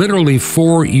 literally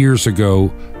 4 years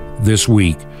ago this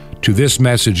week, to this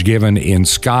message given in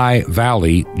Sky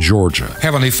Valley, Georgia.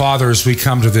 Heavenly Father, as we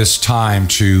come to this time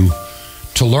to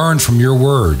learn from your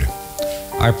word,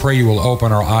 I pray you will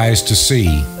open our eyes to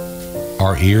see,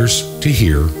 our ears to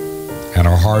hear, and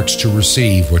our hearts to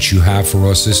receive what you have for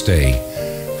us this day.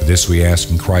 For this we ask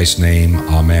in Christ's name,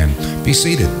 amen. Be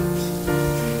seated.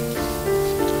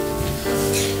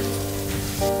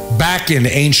 Back in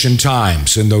ancient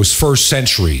times, in those first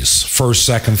centuries, 1st,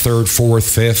 2nd, 3rd, 4th,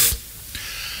 5th,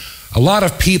 a lot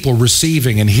of people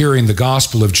receiving and hearing the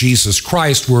gospel of Jesus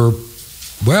Christ were,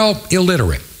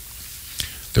 illiterate.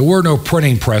 There were no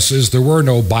printing presses, there were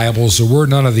no Bibles, there were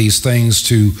none of these things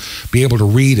to be able to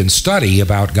read and study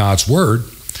about God's Word.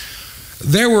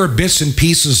 There were bits and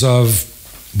pieces of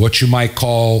what you might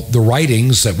call the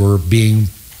writings that were being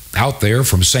out there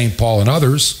from St. Paul and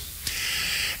others.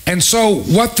 And so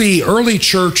what the early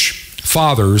church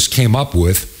fathers came up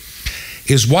with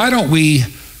is, why don't we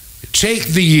take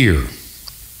the year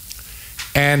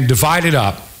and divide it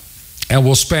up, and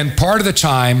we'll spend part of the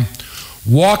time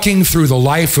walking through the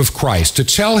life of Christ to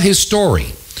tell his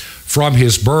story from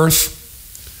his birth,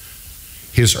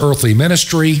 his earthly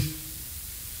ministry,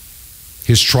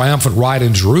 his triumphant ride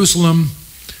in Jerusalem,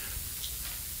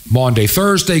 Maundy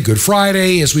Thursday, Good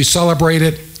Friday as we celebrate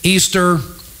it, Easter,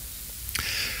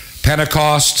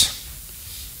 Pentecost,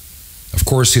 of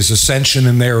course, his ascension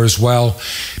in there as well.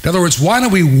 In other words, why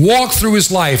don't we walk through his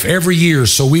life every year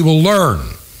so we will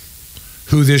learn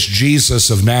who this Jesus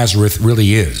of Nazareth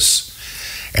really is.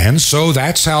 And so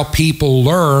that's how people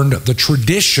learned the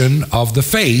tradition of the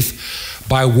faith,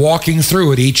 by walking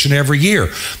through it each and every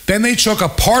year. Then they took a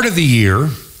part of the year,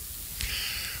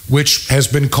 which has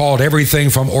been called everything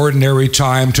from ordinary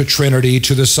time to Trinity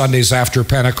to the Sundays after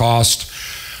Pentecost,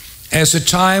 as a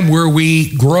time where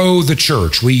we grow the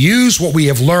church. We use what we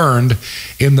have learned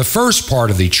in the first part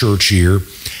of the church year,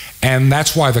 and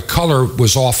that's why the color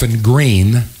was often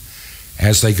green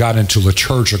as they got into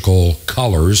liturgical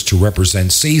colors to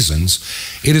represent seasons.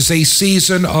 It is a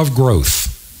season of growth,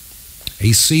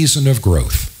 a season of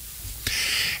growth.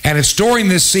 And it's during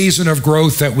this season of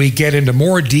growth that we get into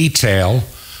more detail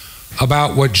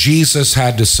about what Jesus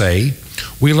had to say.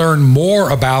 We learn more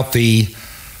about the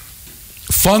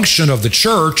function of the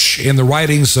church in the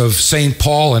writings of St.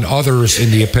 Paul and others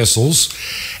in the epistles,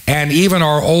 and even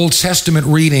our Old Testament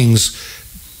readings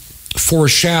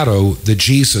foreshadow the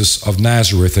Jesus of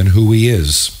Nazareth and who he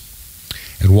is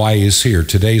and why he is here.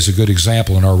 Today's a good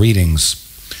example in our readings.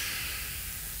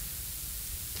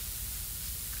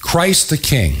 Christ the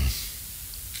King.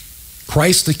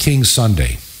 Christ the King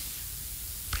Sunday.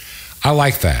 I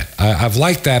like that. I've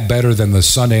liked that better than the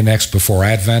Sunday next before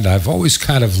Advent. I've always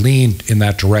kind of leaned in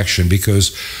that direction,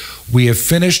 because we have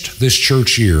finished this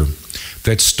church year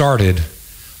that started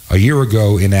a year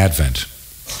ago in Advent,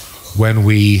 when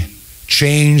we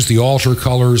changed the altar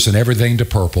colors and everything to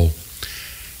purple,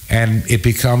 and it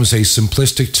becomes a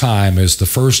simplistic time, as the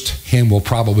first hymn we'll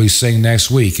probably sing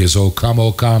next week is, O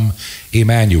come,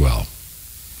 Emmanuel.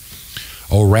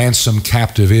 O ransom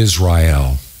captive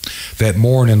Israel, that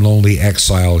mourn in lonely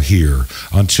exile here,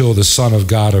 until the Son of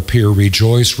God appear,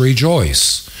 rejoice,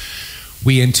 rejoice.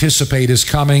 We anticipate his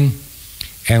coming,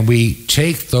 and we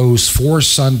take those 4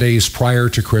 Sundays prior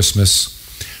to Christmas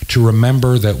to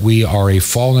remember that we are a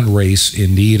fallen race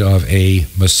in need of a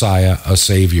Messiah, a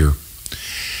Savior.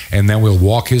 And then we'll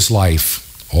walk his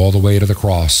life all the way to the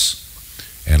cross,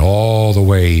 and all the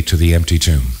way to the empty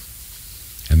tomb,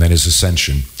 and then his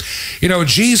ascension. You know,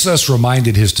 Jesus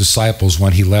reminded his disciples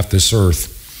when he left this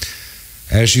earth,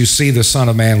 as you see the Son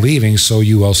of Man leaving, so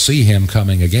you will see him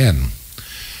coming again.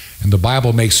 And the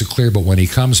Bible makes it clear, but when he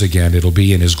comes again, it'll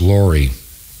be in his glory,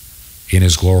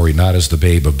 not as the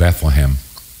babe of Bethlehem.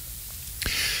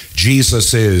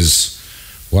 Jesus is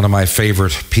one of my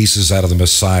favorite pieces out of the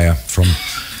Messiah, from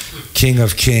King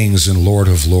of Kings and Lord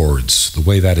of Lords, the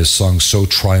way that is sung so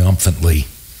triumphantly.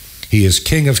 He is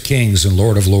King of Kings and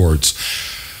Lord of Lords.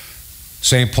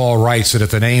 St. Paul writes that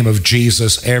at the name of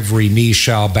Jesus, every knee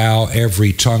shall bow,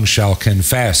 every tongue shall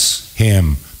confess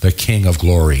him, the King of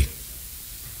glory.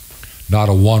 Not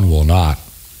a one will not.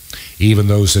 Even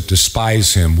those that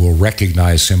despise him will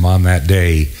recognize him on that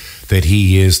day, that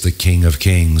he is the King of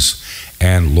Kings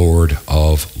and Lord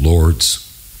of Lords.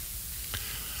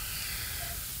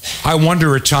 I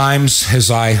wonder at times as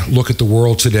I look at the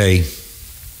world today,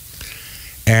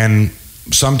 and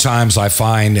sometimes I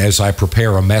find as I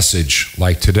prepare a message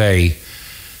like today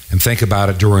and think about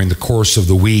it during the course of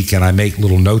the week, and I make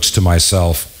little notes to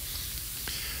myself.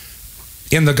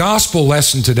 In the gospel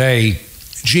lesson today,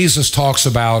 Jesus talks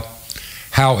about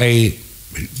how a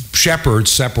shepherd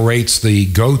separates the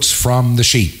goats from the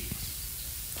sheep.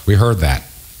 We heard that.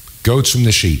 Goats from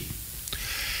the sheep.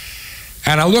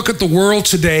 And I look at the world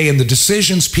today and the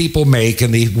decisions people make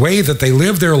and the way that they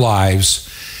live their lives,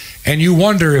 and you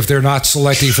wonder if they're not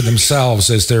selecting for themselves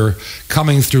as they're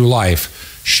coming through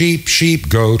life. Sheep, sheep,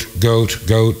 goat, goat,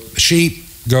 goat, sheep,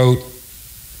 goat.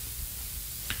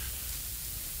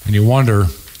 And you wonder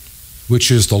which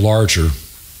is the larger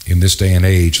in this day and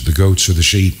age, the goats or the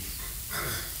sheep.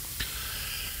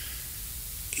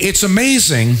 It's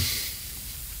amazing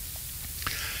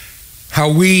how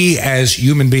we as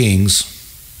human beings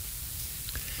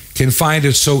can find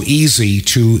it so easy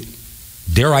to,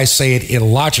 dare I say it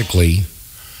illogically,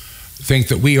 think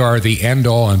that we are the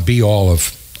end-all and be-all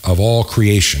of all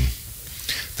creation,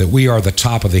 that we are the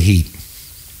top of the heap.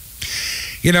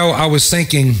 You know, I was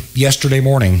thinking yesterday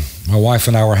morning, my wife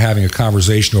and I were having a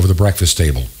conversation over the breakfast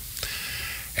table.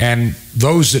 And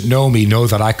those that know me know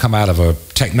that I come out of a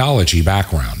technology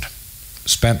background.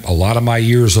 Spent a lot of my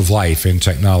years of life in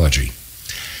technology.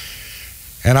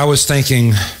 And I was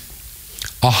thinking,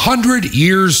 100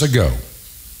 years ago,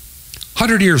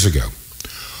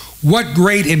 what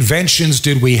great inventions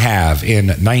did we have in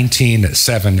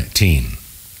 1917?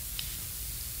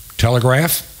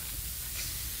 Telegraph?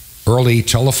 Early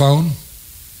telephone?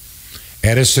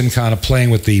 Edison kind of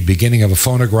playing with the beginning of a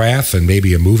phonograph and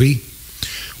maybe a movie?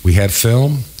 We had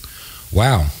film.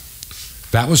 Wow.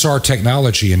 That was our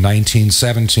technology in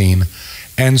 1917,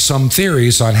 and some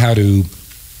theories on how to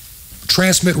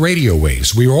transmit radio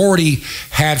waves. We already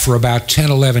had for about 10,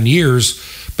 11 years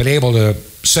been able to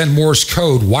send Morse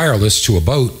code wireless to a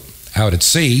boat out at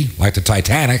sea, like the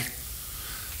Titanic.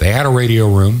 They had a radio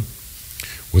room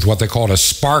with what they called a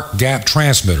spark gap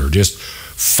transmitter. Just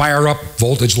fire up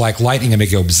voltage like lightning and make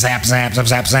it go zap, zap, zap,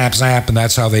 zap, zap, zap, and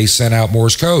that's how they sent out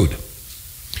Morse code.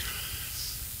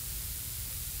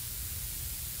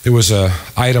 There was an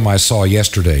item I saw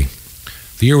yesterday.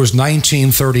 The year was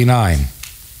 1939.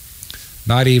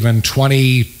 Not even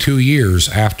 22 years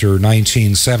after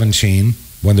 1917,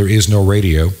 when there is no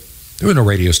radio. There were no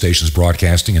radio stations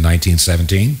broadcasting in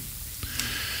 1917.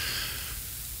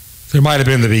 There might have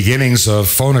been the beginnings of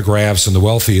phonographs in the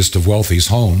wealthiest of wealthy's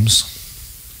homes.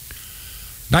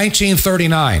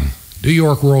 1939, New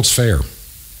York World's Fair.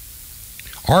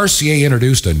 RCA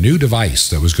introduced a new device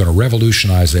that was going to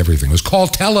revolutionize everything. It was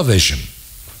called television.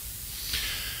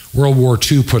 World War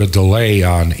II put a delay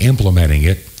on implementing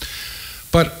it.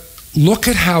 But look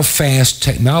at how fast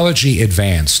technology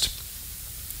advanced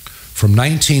from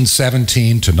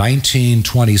 1917 to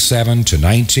 1927 to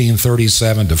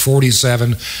 1937 to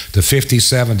 47 to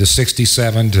 57 to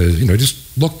 67 to,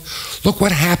 just look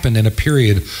what happened in a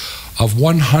period of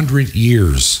 100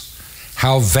 years.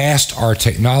 How vast our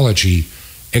technology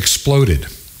exploded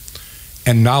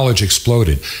and knowledge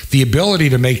exploded. The ability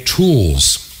to make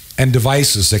tools and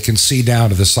devices that can see down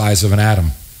to the size of an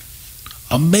atom.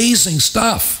 Amazing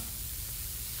stuff.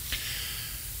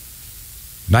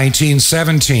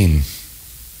 1917,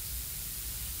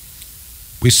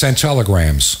 we sent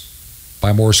telegrams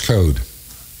by Morse code.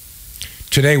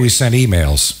 Today we send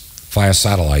emails via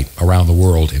satellite around the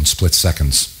world in split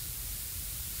seconds.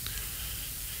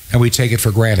 And we take it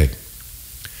for granted.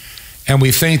 And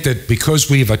we think that because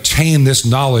we've attained this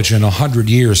knowledge in 100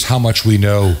 years, how much we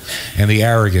know, and the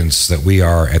arrogance that we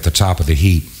are at the top of the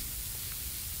heap.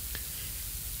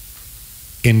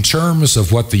 In terms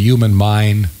of what the human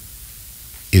mind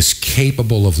is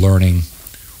capable of learning.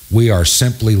 We are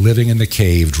simply living in the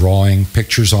cave, drawing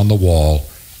pictures on the wall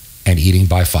and eating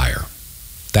by fire.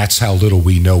 That's how little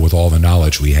we know with all the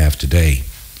knowledge we have today.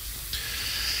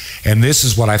 And this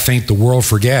is what I think the world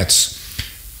forgets.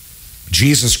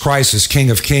 Jesus Christ is King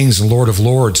of Kings and Lord of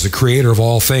Lords, the creator of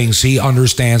all things. He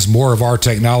understands more of our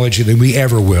technology than we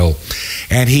ever will.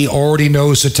 And he already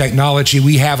knows the technology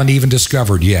we haven't even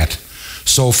discovered yet,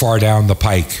 so far down the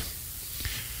pike.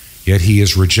 Yet he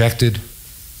is rejected,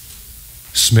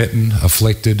 smitten,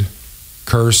 afflicted,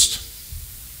 cursed.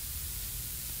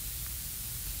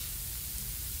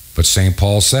 But St.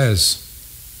 Paul says,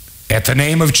 at the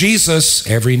name of Jesus,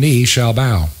 every knee shall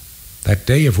bow. That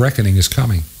day of reckoning is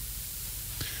coming.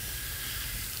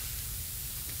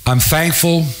 I'm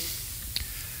thankful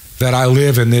that I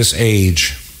live in this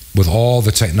age with all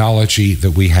the technology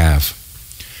that we have.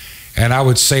 And I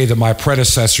would say that my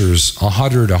predecessors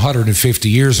 100, 150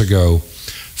 years ago,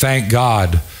 thank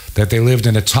God that they lived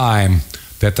in a time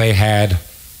that they had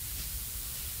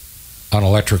an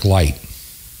electric light.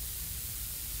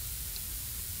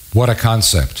 What a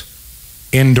concept.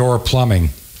 Indoor plumbing.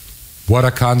 What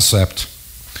a concept.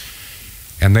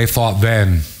 And they thought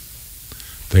then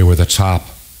they were the top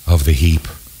of the heap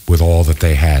with all that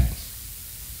they had.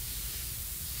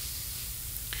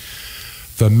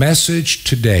 The message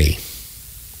today,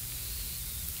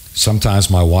 sometimes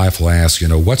my wife will ask,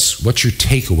 what's your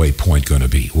takeaway point going to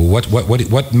be? Well,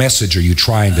 what message are you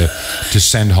trying to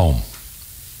send home?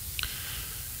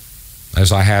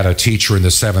 As I had a teacher in the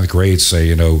 7th grade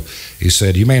say, he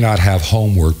said, you may not have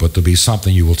homework, but there'll be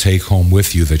something you will take home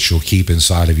with you that you'll keep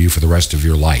inside of you for the rest of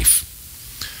your life.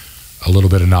 A little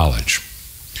bit of knowledge.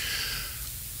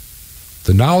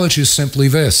 The knowledge is simply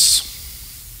this.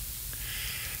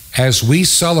 As we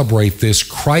celebrate this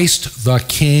Christ the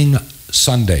King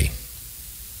Sunday,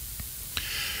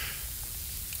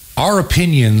 our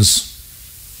opinions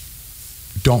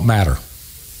don't matter.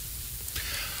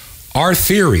 Our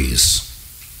theories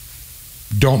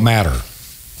don't matter.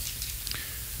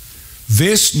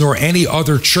 This nor any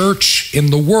other church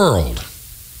in the world,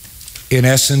 in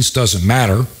essence, doesn't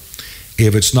matter.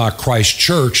 If it's not Christ's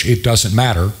church, it doesn't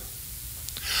matter.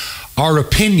 Our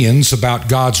opinions about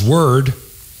God's Word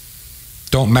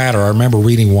don't matter. I remember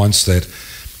reading once that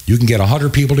you can get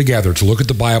 100 people together to look at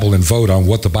the Bible and vote on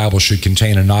what the Bible should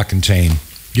contain and not contain.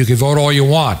 You can vote all you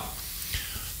want.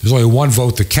 There's only one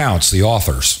vote that counts, the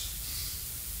author's,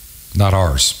 not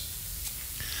ours.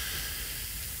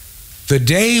 The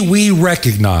day we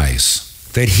recognize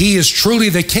that He is truly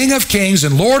the King of Kings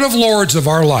and Lord of Lords of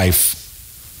our life,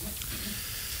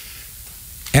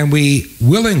 and we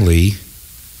willingly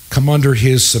come under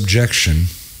His subjection,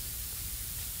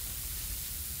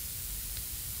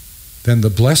 then the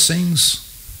blessings,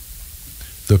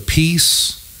 the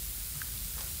peace,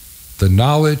 the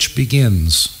knowledge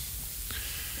begins.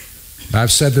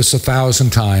 I've said this 1,000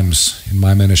 times in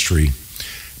my ministry.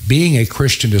 Being a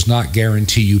Christian does not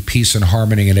guarantee you peace and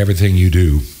harmony in everything you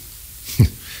do.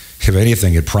 If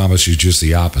anything, it promises just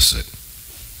the opposite.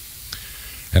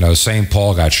 And St.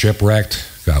 Paul got shipwrecked,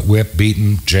 got whipped,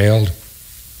 beaten, jailed.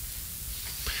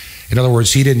 In other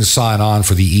words, he didn't sign on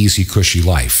for the easy, cushy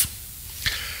life.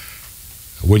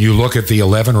 When you look at the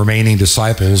 11 remaining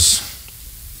disciples,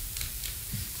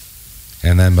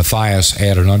 and then Matthias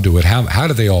added unto it, how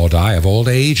did they all die? Of old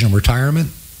age and retirement?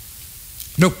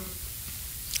 Nope.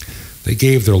 They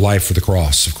gave their life for the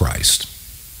cross of Christ.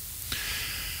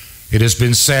 It has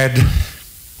been said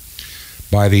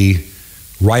by the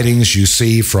writings you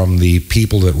see from the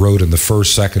people that wrote in the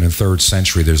 1st, 2nd, and 3rd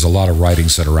century. There's a lot of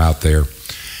writings that are out there.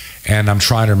 And I'm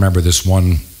trying to remember this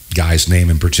one guy's name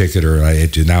in particular.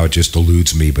 Now it just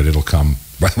eludes me, but it'll come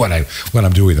when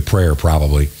I'm doing the prayer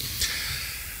probably.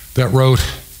 That wrote,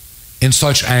 in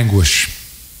such anguish,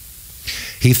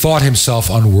 he thought himself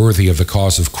unworthy of the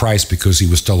cause of Christ because he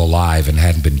was still alive and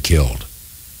hadn't been killed.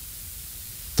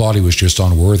 Thought he was just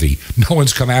unworthy. No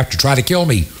one's come after to try to kill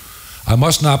me. I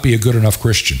must not be a good enough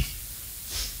Christian.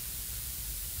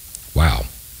 Wow.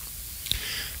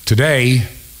 Today,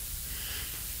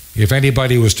 if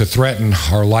anybody was to threaten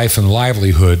our life and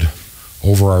livelihood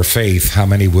over our faith, how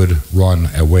many would run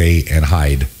away and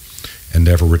hide and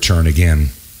never return again?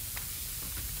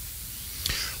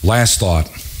 Last thought.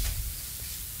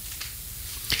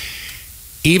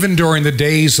 Even during the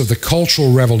days of the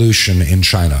Cultural Revolution in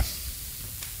China,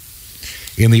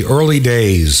 in the early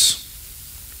days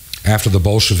after the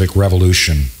Bolshevik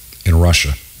Revolution in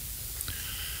Russia,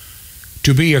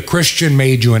 to be a Christian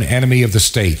made you an enemy of the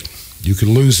state. You could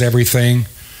lose everything,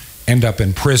 end up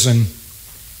in prison,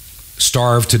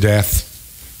 starve to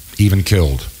death, even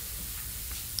killed.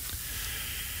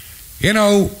 You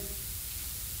know,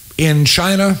 in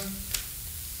China,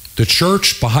 the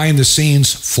church behind the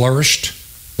scenes flourished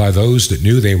by those that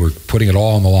knew they were putting it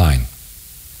all on the line.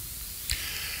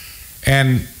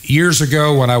 And years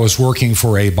ago, when I was working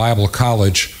for a Bible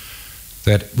college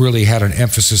that really had an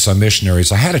emphasis on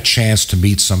missionaries, I had a chance to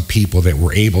meet some people that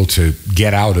were able to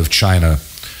get out of China.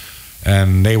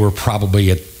 And they were probably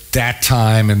at that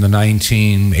time in the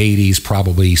 1980s,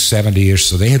 probably 70-ish,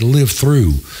 so they had lived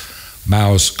through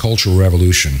Mao's Cultural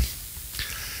Revolution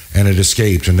and had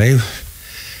escaped. And they,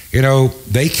 you know,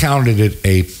 they counted it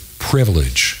a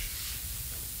privilege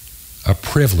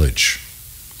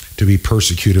to be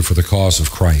persecuted for the cause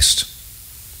of Christ.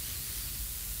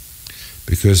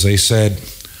 Because they said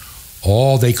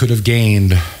all they could have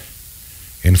gained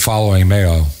in following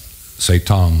Mao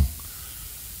Zedong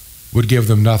would give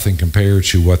them nothing compared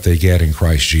to what they get in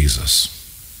Christ Jesus.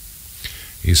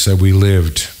 He said, we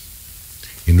lived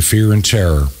in fear and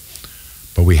terror,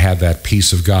 but we had that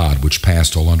peace of God which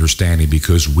passed all understanding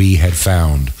because we had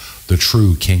found the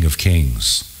true King of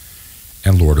Kings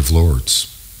and Lord of Lords.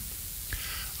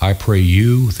 I pray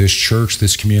you, this church,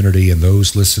 this community, and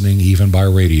those listening even by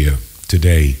radio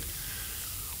today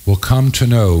will come to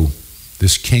know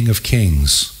this King of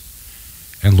Kings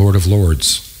and Lord of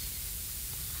Lords.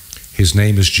 His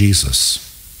name is Jesus,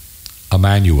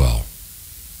 Emmanuel,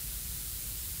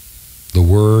 the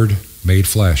Word made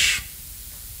flesh,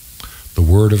 the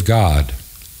Word of God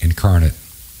incarnate.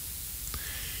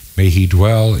 May he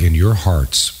dwell in your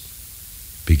hearts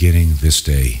beginning this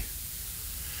day.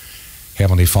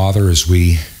 Heavenly Father, as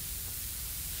we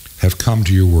have come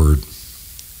to your word,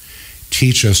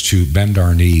 teach us to bend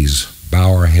our knees,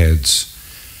 bow our heads,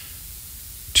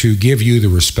 to give you the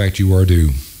respect you are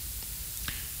due.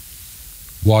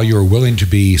 While you are willing to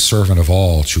be servant of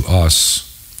all to us,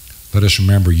 let us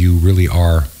remember you really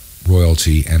are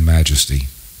royalty and majesty.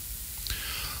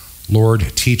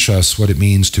 Lord, teach us what it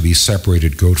means to be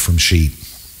separated goat from sheep.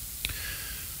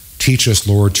 Teach us,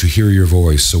 Lord, to hear your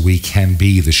voice so we can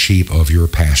be the sheep of your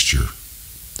pasture,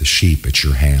 the sheep at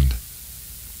your hand.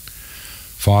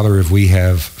 Father, if we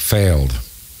have failed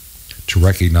to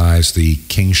recognize the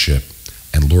kingship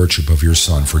and lordship of your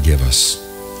Son, forgive us.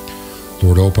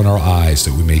 Lord, open our eyes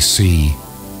that we may see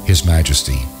his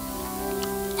majesty,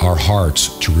 our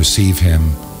hearts to receive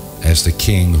him as the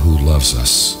King who loves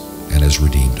us and has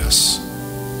redeemed us.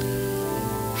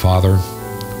 Father,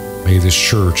 may this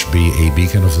church be a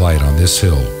beacon of light on this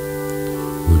hill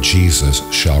where Jesus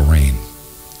shall reign.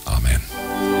 Amen.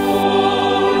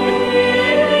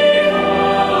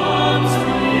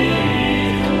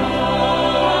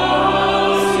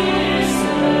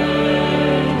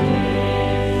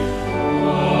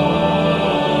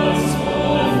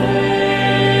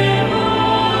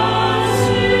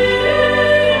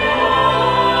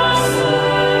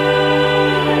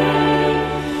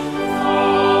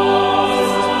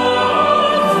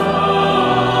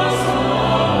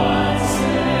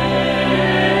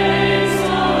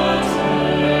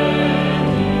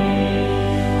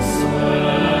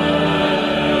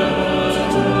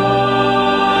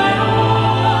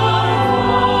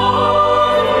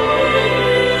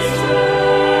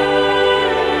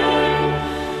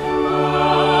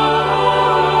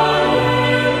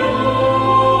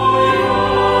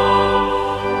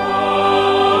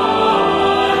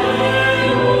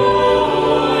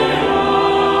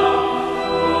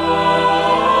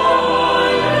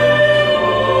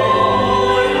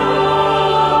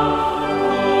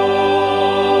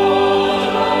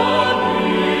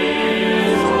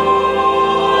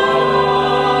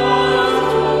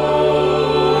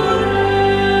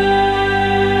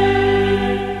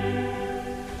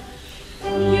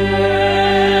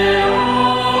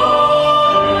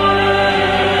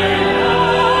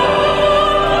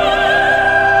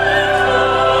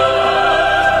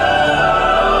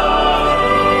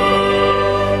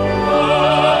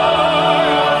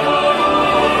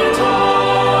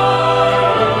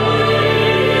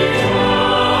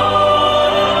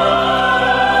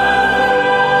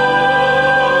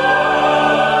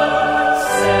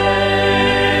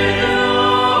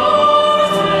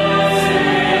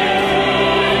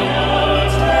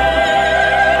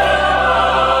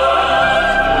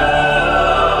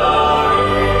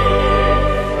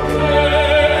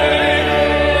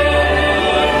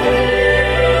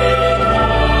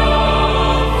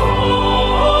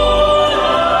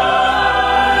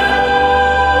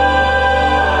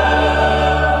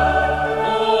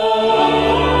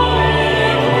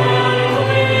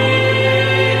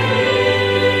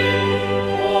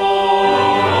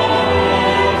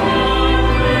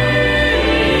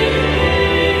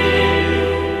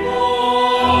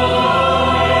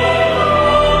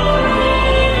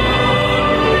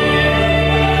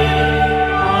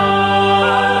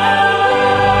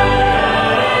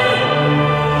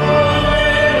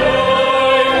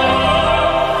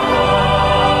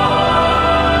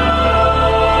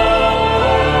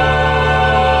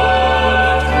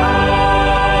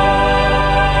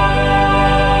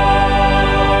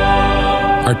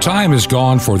 time is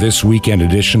gone for this weekend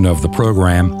edition of the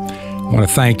program. I want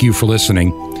to thank you for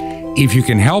listening. If you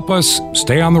can help us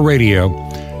stay on the radio,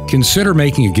 consider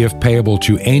making a gift payable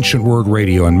to Ancient Word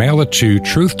Radio and mail it to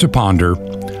Truth to Ponder,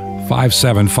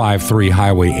 5753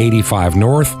 Highway 85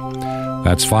 North.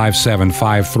 That's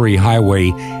 5753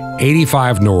 Highway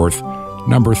 85 North,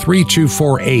 number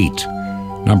 3248.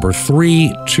 Number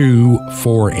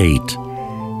 3248.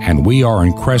 And we are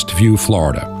in Crestview,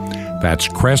 Florida. That's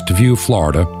Crestview,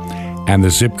 Florida. And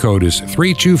the zip code is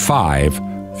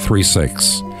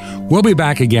 32536. We'll be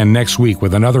back again next week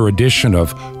with another edition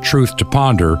of Truth to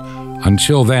Ponder.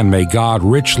 Until then, may God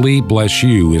richly bless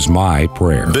you is my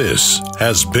prayer. This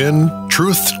has been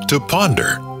Truth to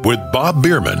Ponder with Bob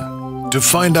Bierman. To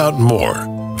find out more,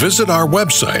 visit our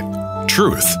website,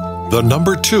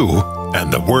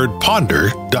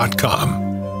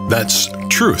 truth2ponder.com. That's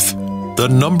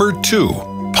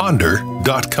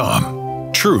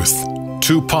truth2ponder.com. Truth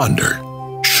to Ponder,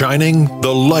 shining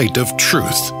the light of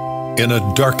truth in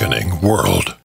a darkening world.